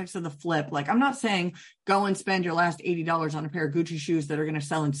context of the flip. I'm not saying go and spend your last $80 on a pair of Gucci shoes that are going to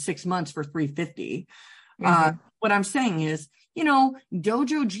sell in 6 months for $350. What I'm saying is,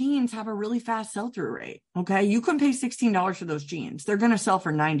 Dojo jeans have a really fast sell-through rate. Okay. You can pay $16 for those jeans. They're going to sell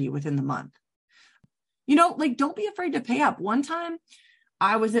for $90 within the month. Don't be afraid to pay up. One time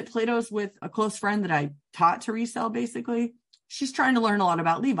I was at Plato's with a close friend that I taught to resell. Basically, she's trying to learn a lot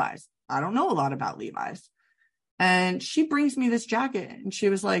about Levi's. I don't know a lot about Levi's. And she brings me this jacket and she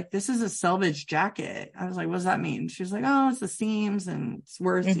was like, this is a selvage jacket. I was like, what does that mean? She was like, oh, it's the seams and it's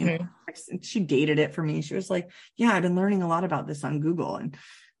worth, and she dated it for me. She was like, yeah, I've been learning a lot about this on Google. And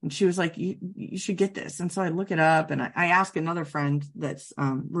she was like, you should get this. And so I look it up and I asked another friend that's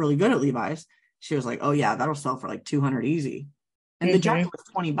really good at Levi's. She was like, oh yeah, that'll sell for like 200 easy. And the jacket was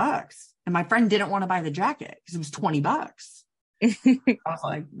 $20. And my friend didn't want to buy the jacket because it was $20. I was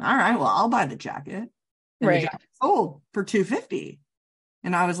like, all right, well, I'll buy the jacket. And the jacket sold for $250.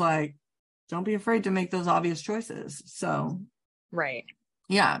 And I was like, don't be afraid to make those obvious choices. So,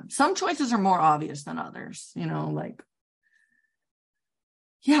 yeah, some choices are more obvious than others, like,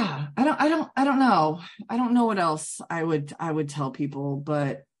 yeah, I don't know. I don't know what else I would tell people,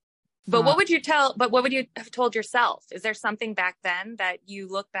 but what would you have told yourself? Is there something back then that you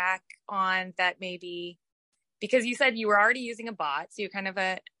look back on that maybe, because you said you were already using a bot, so you're kind of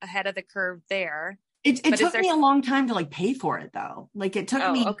ahead of the curve there. It took me a long time to like pay for it though. Like it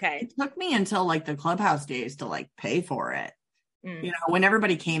took me until like the Clubhouse days to like pay for it. When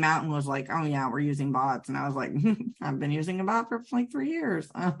everybody came out and was like, oh yeah, we're using bots. And I was like, I've been using a bot for like 3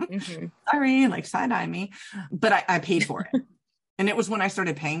 years. Sorry, like side-eye me. But I paid for it. And it was when I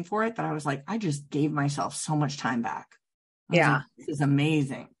started paying for it that I was like, I just gave myself so much time back. Like, this is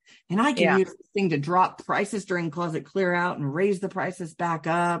amazing. And I can use this thing to drop prices during closet clear out and raise the prices back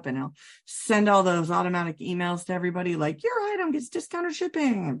up. And I'll send all those automatic emails to everybody like, your item gets discounted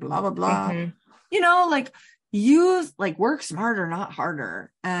shipping and blah, blah, blah. Like use, like work smarter, not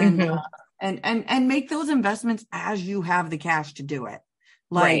harder. And, and make those investments as you have the cash to do it.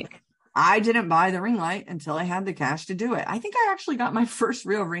 Like I didn't buy the ring light until I had the cash to do it. I think I actually got my first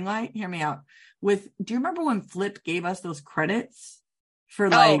real ring light. Hear me out. Do you remember when Flip gave us those credits for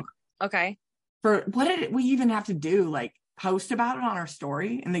like, for what did we even have to do? Like post about it on our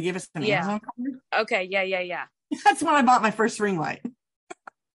story and they gave us an Amazon card? Okay. Yeah. That's when I bought my first ring light.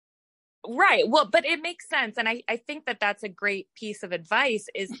 Right. Well, but it makes sense. And I think that that's a great piece of advice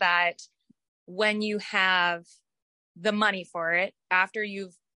is that when you have the money for it, after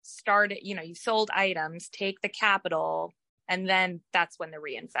you've started, you sold items, take the capital, and then that's when the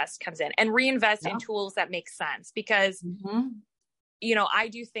reinvest comes in and reinvest in tools that make sense because, I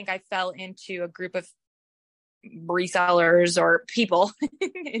do think I fell into a group of resellers or people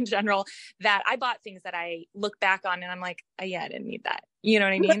in general that I bought things that I look back on and I'm like, oh, yeah, I didn't need that. You know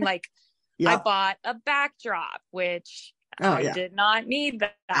what I mean? Like I bought a backdrop, which I did not need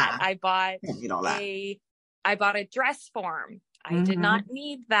that. I bought I bought a dress form. I did not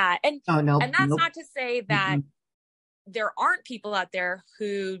need that. And, and that's not to say that there aren't people out there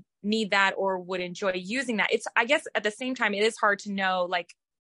who need that or would enjoy using that. I guess at the same time, it is hard to know, like,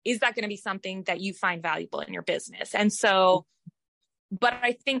 is that going to be something that you find valuable in your business? And so, but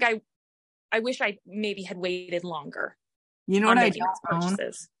I think I wish I maybe had waited longer. You know what I don't own?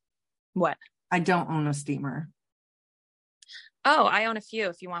 What? I don't own a steamer. Oh, I own a few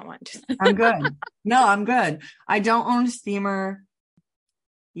if you want one. I'm good. No, I'm good. I don't own a steamer.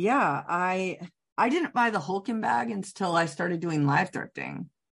 Yeah, I didn't buy the Hulken bag until I started doing live thrifting.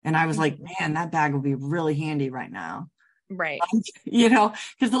 And I was like, man, that bag will be really handy right now. Right. Because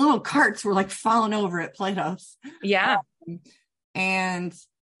the little carts were like falling over at Plato's. Yeah. And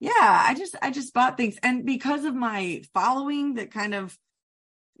yeah, I just bought things. And because of my following that kind of,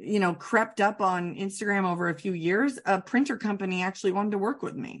 crept up on Instagram over a few years, a printer company actually wanted to work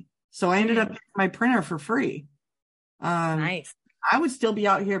with me. So I ended up getting my printer for free. Nice. I would still be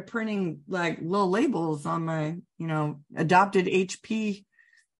out here printing like little labels on my, adopted HP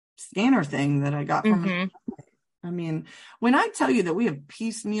scanner thing that I got from I mean, when I tell you that we have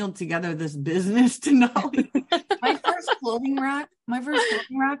piecemealed together this business to know my first clothing rack,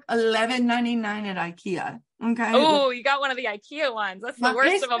 $11.99 at IKEA. Okay. Oh, you got one of the IKEA ones. That's the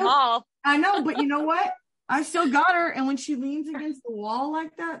worst of them all. I know, but you know what? I still got her. And when she leans against the wall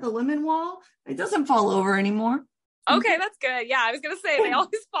like that, the lemon wall, it doesn't fall over anymore. Okay, that's good. Yeah, I was going to say they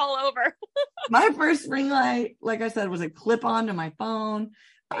always fall over. My first ring light, like I said, was a clip on to my phone.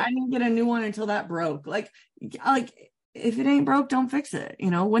 I didn't get a new one until that broke. Like if it ain't broke, don't fix it.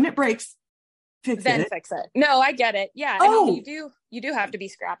 When it breaks, fix it. No, I get it. Yeah. Oh, I mean, you do have to be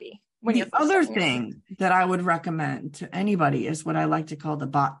scrappy. When the other thing that I would recommend to anybody is what I like to call the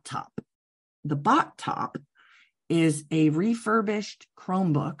bot top. The bot top is a refurbished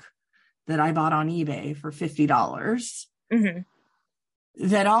Chromebook that I bought on eBay for $50.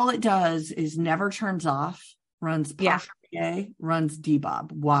 That all it does is never turns off, runs Posh.PA, runs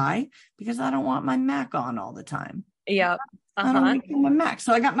Debob. Why? Because I don't want my Mac on all the time. Yep. I don't want my Mac.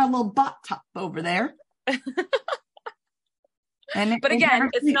 So I got my little bot top over there. But again,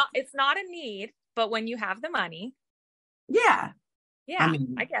 it's not a need. but when you have the money. Yeah. Yeah,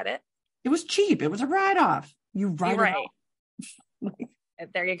 I get it. It was cheap. It was a write-off. You write You're it right. off.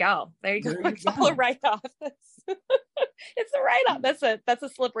 There you go. There you go. There you It's all go. a write-off. It's a write-off. That's a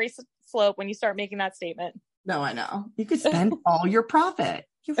slippery slope when you start making that statement. No, I know. You could spend all your profit.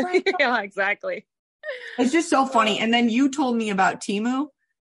 You write it off. Yeah, exactly. It's just so funny. And then you told me about Temu,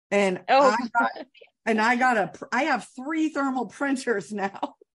 and I have 3 thermal printers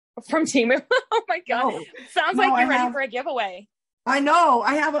now. From Temu. Oh my God. No. Sounds No, like you're ready for a giveaway. I know.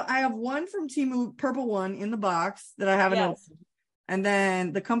 I have one from Temu, purple one in the box that I haven't opened. And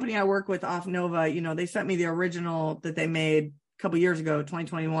then the company I work with, Off Nova, they sent me the original that they made a couple years ago,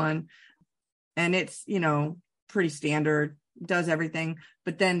 2021. And it's, pretty standard, does everything.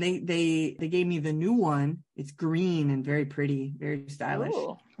 But then they gave me the new one. It's green and very pretty, very stylish.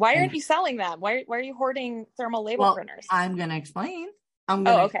 Ooh. Why aren't you selling them? Why are you hoarding thermal label printers? I'm going to explain.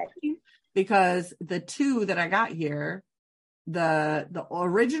 Explain because the 2 that I got here, the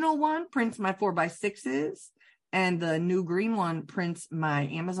original one prints my 4x6s, and the new green one prints my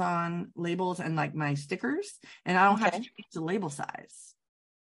Amazon labels and like my stickers, and I don't have to change the label size.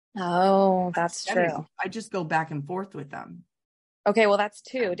 Oh, that's true. I just go back and forth with them. Okay, well that's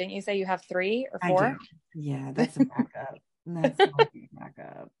 2. Didn't you say you have 3 or 4? I do. Yeah, that's a backup. That's called your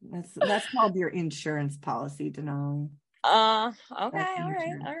backup. That's called your insurance policy, Denali. Okay. All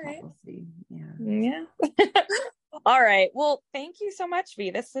right. Policy. Yeah. All right. Well, thank you so much, V.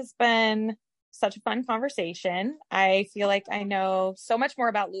 This has been such a fun conversation. I feel like I know so much more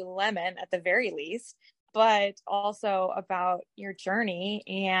about Lululemon at the very least, but also about your journey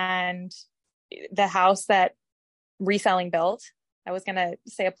and the house that Reselling built. I was going to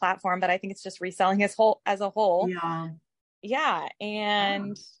say a platform, but I think it's just Reselling as a whole. Yeah. Yeah.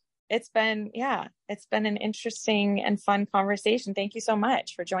 And it's been an interesting and fun conversation. Thank you so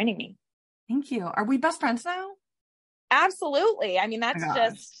much for joining me. Thank you. Are we best friends now? Absolutely. I mean, that's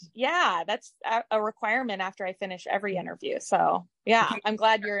that's a requirement after I finish every interview. So yeah, okay. I'm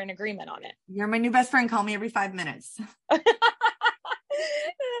glad you're in agreement on it. You're my new best friend. Call me every 5 minutes.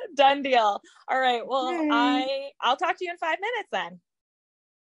 Done deal. All right. Well, I'll talk to you in 5 minutes then.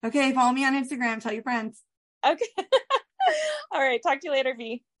 Okay. Follow me on Instagram. Tell your friends. Okay. All right. Talk to you later,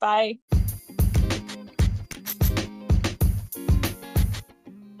 V. Bye.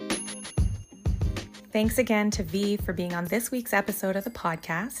 Thanks again to V for being on this week's episode of the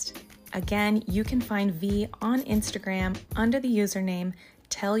podcast. Again, you can find V on Instagram under the username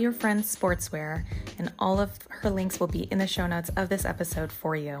Tell Your Friends Sportswear, and all of her links will be in the show notes of this episode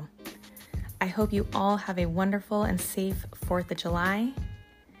for you. I hope you all have a wonderful and safe 4th of July.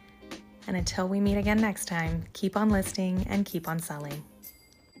 And until we meet again next time, keep on listing and keep on selling.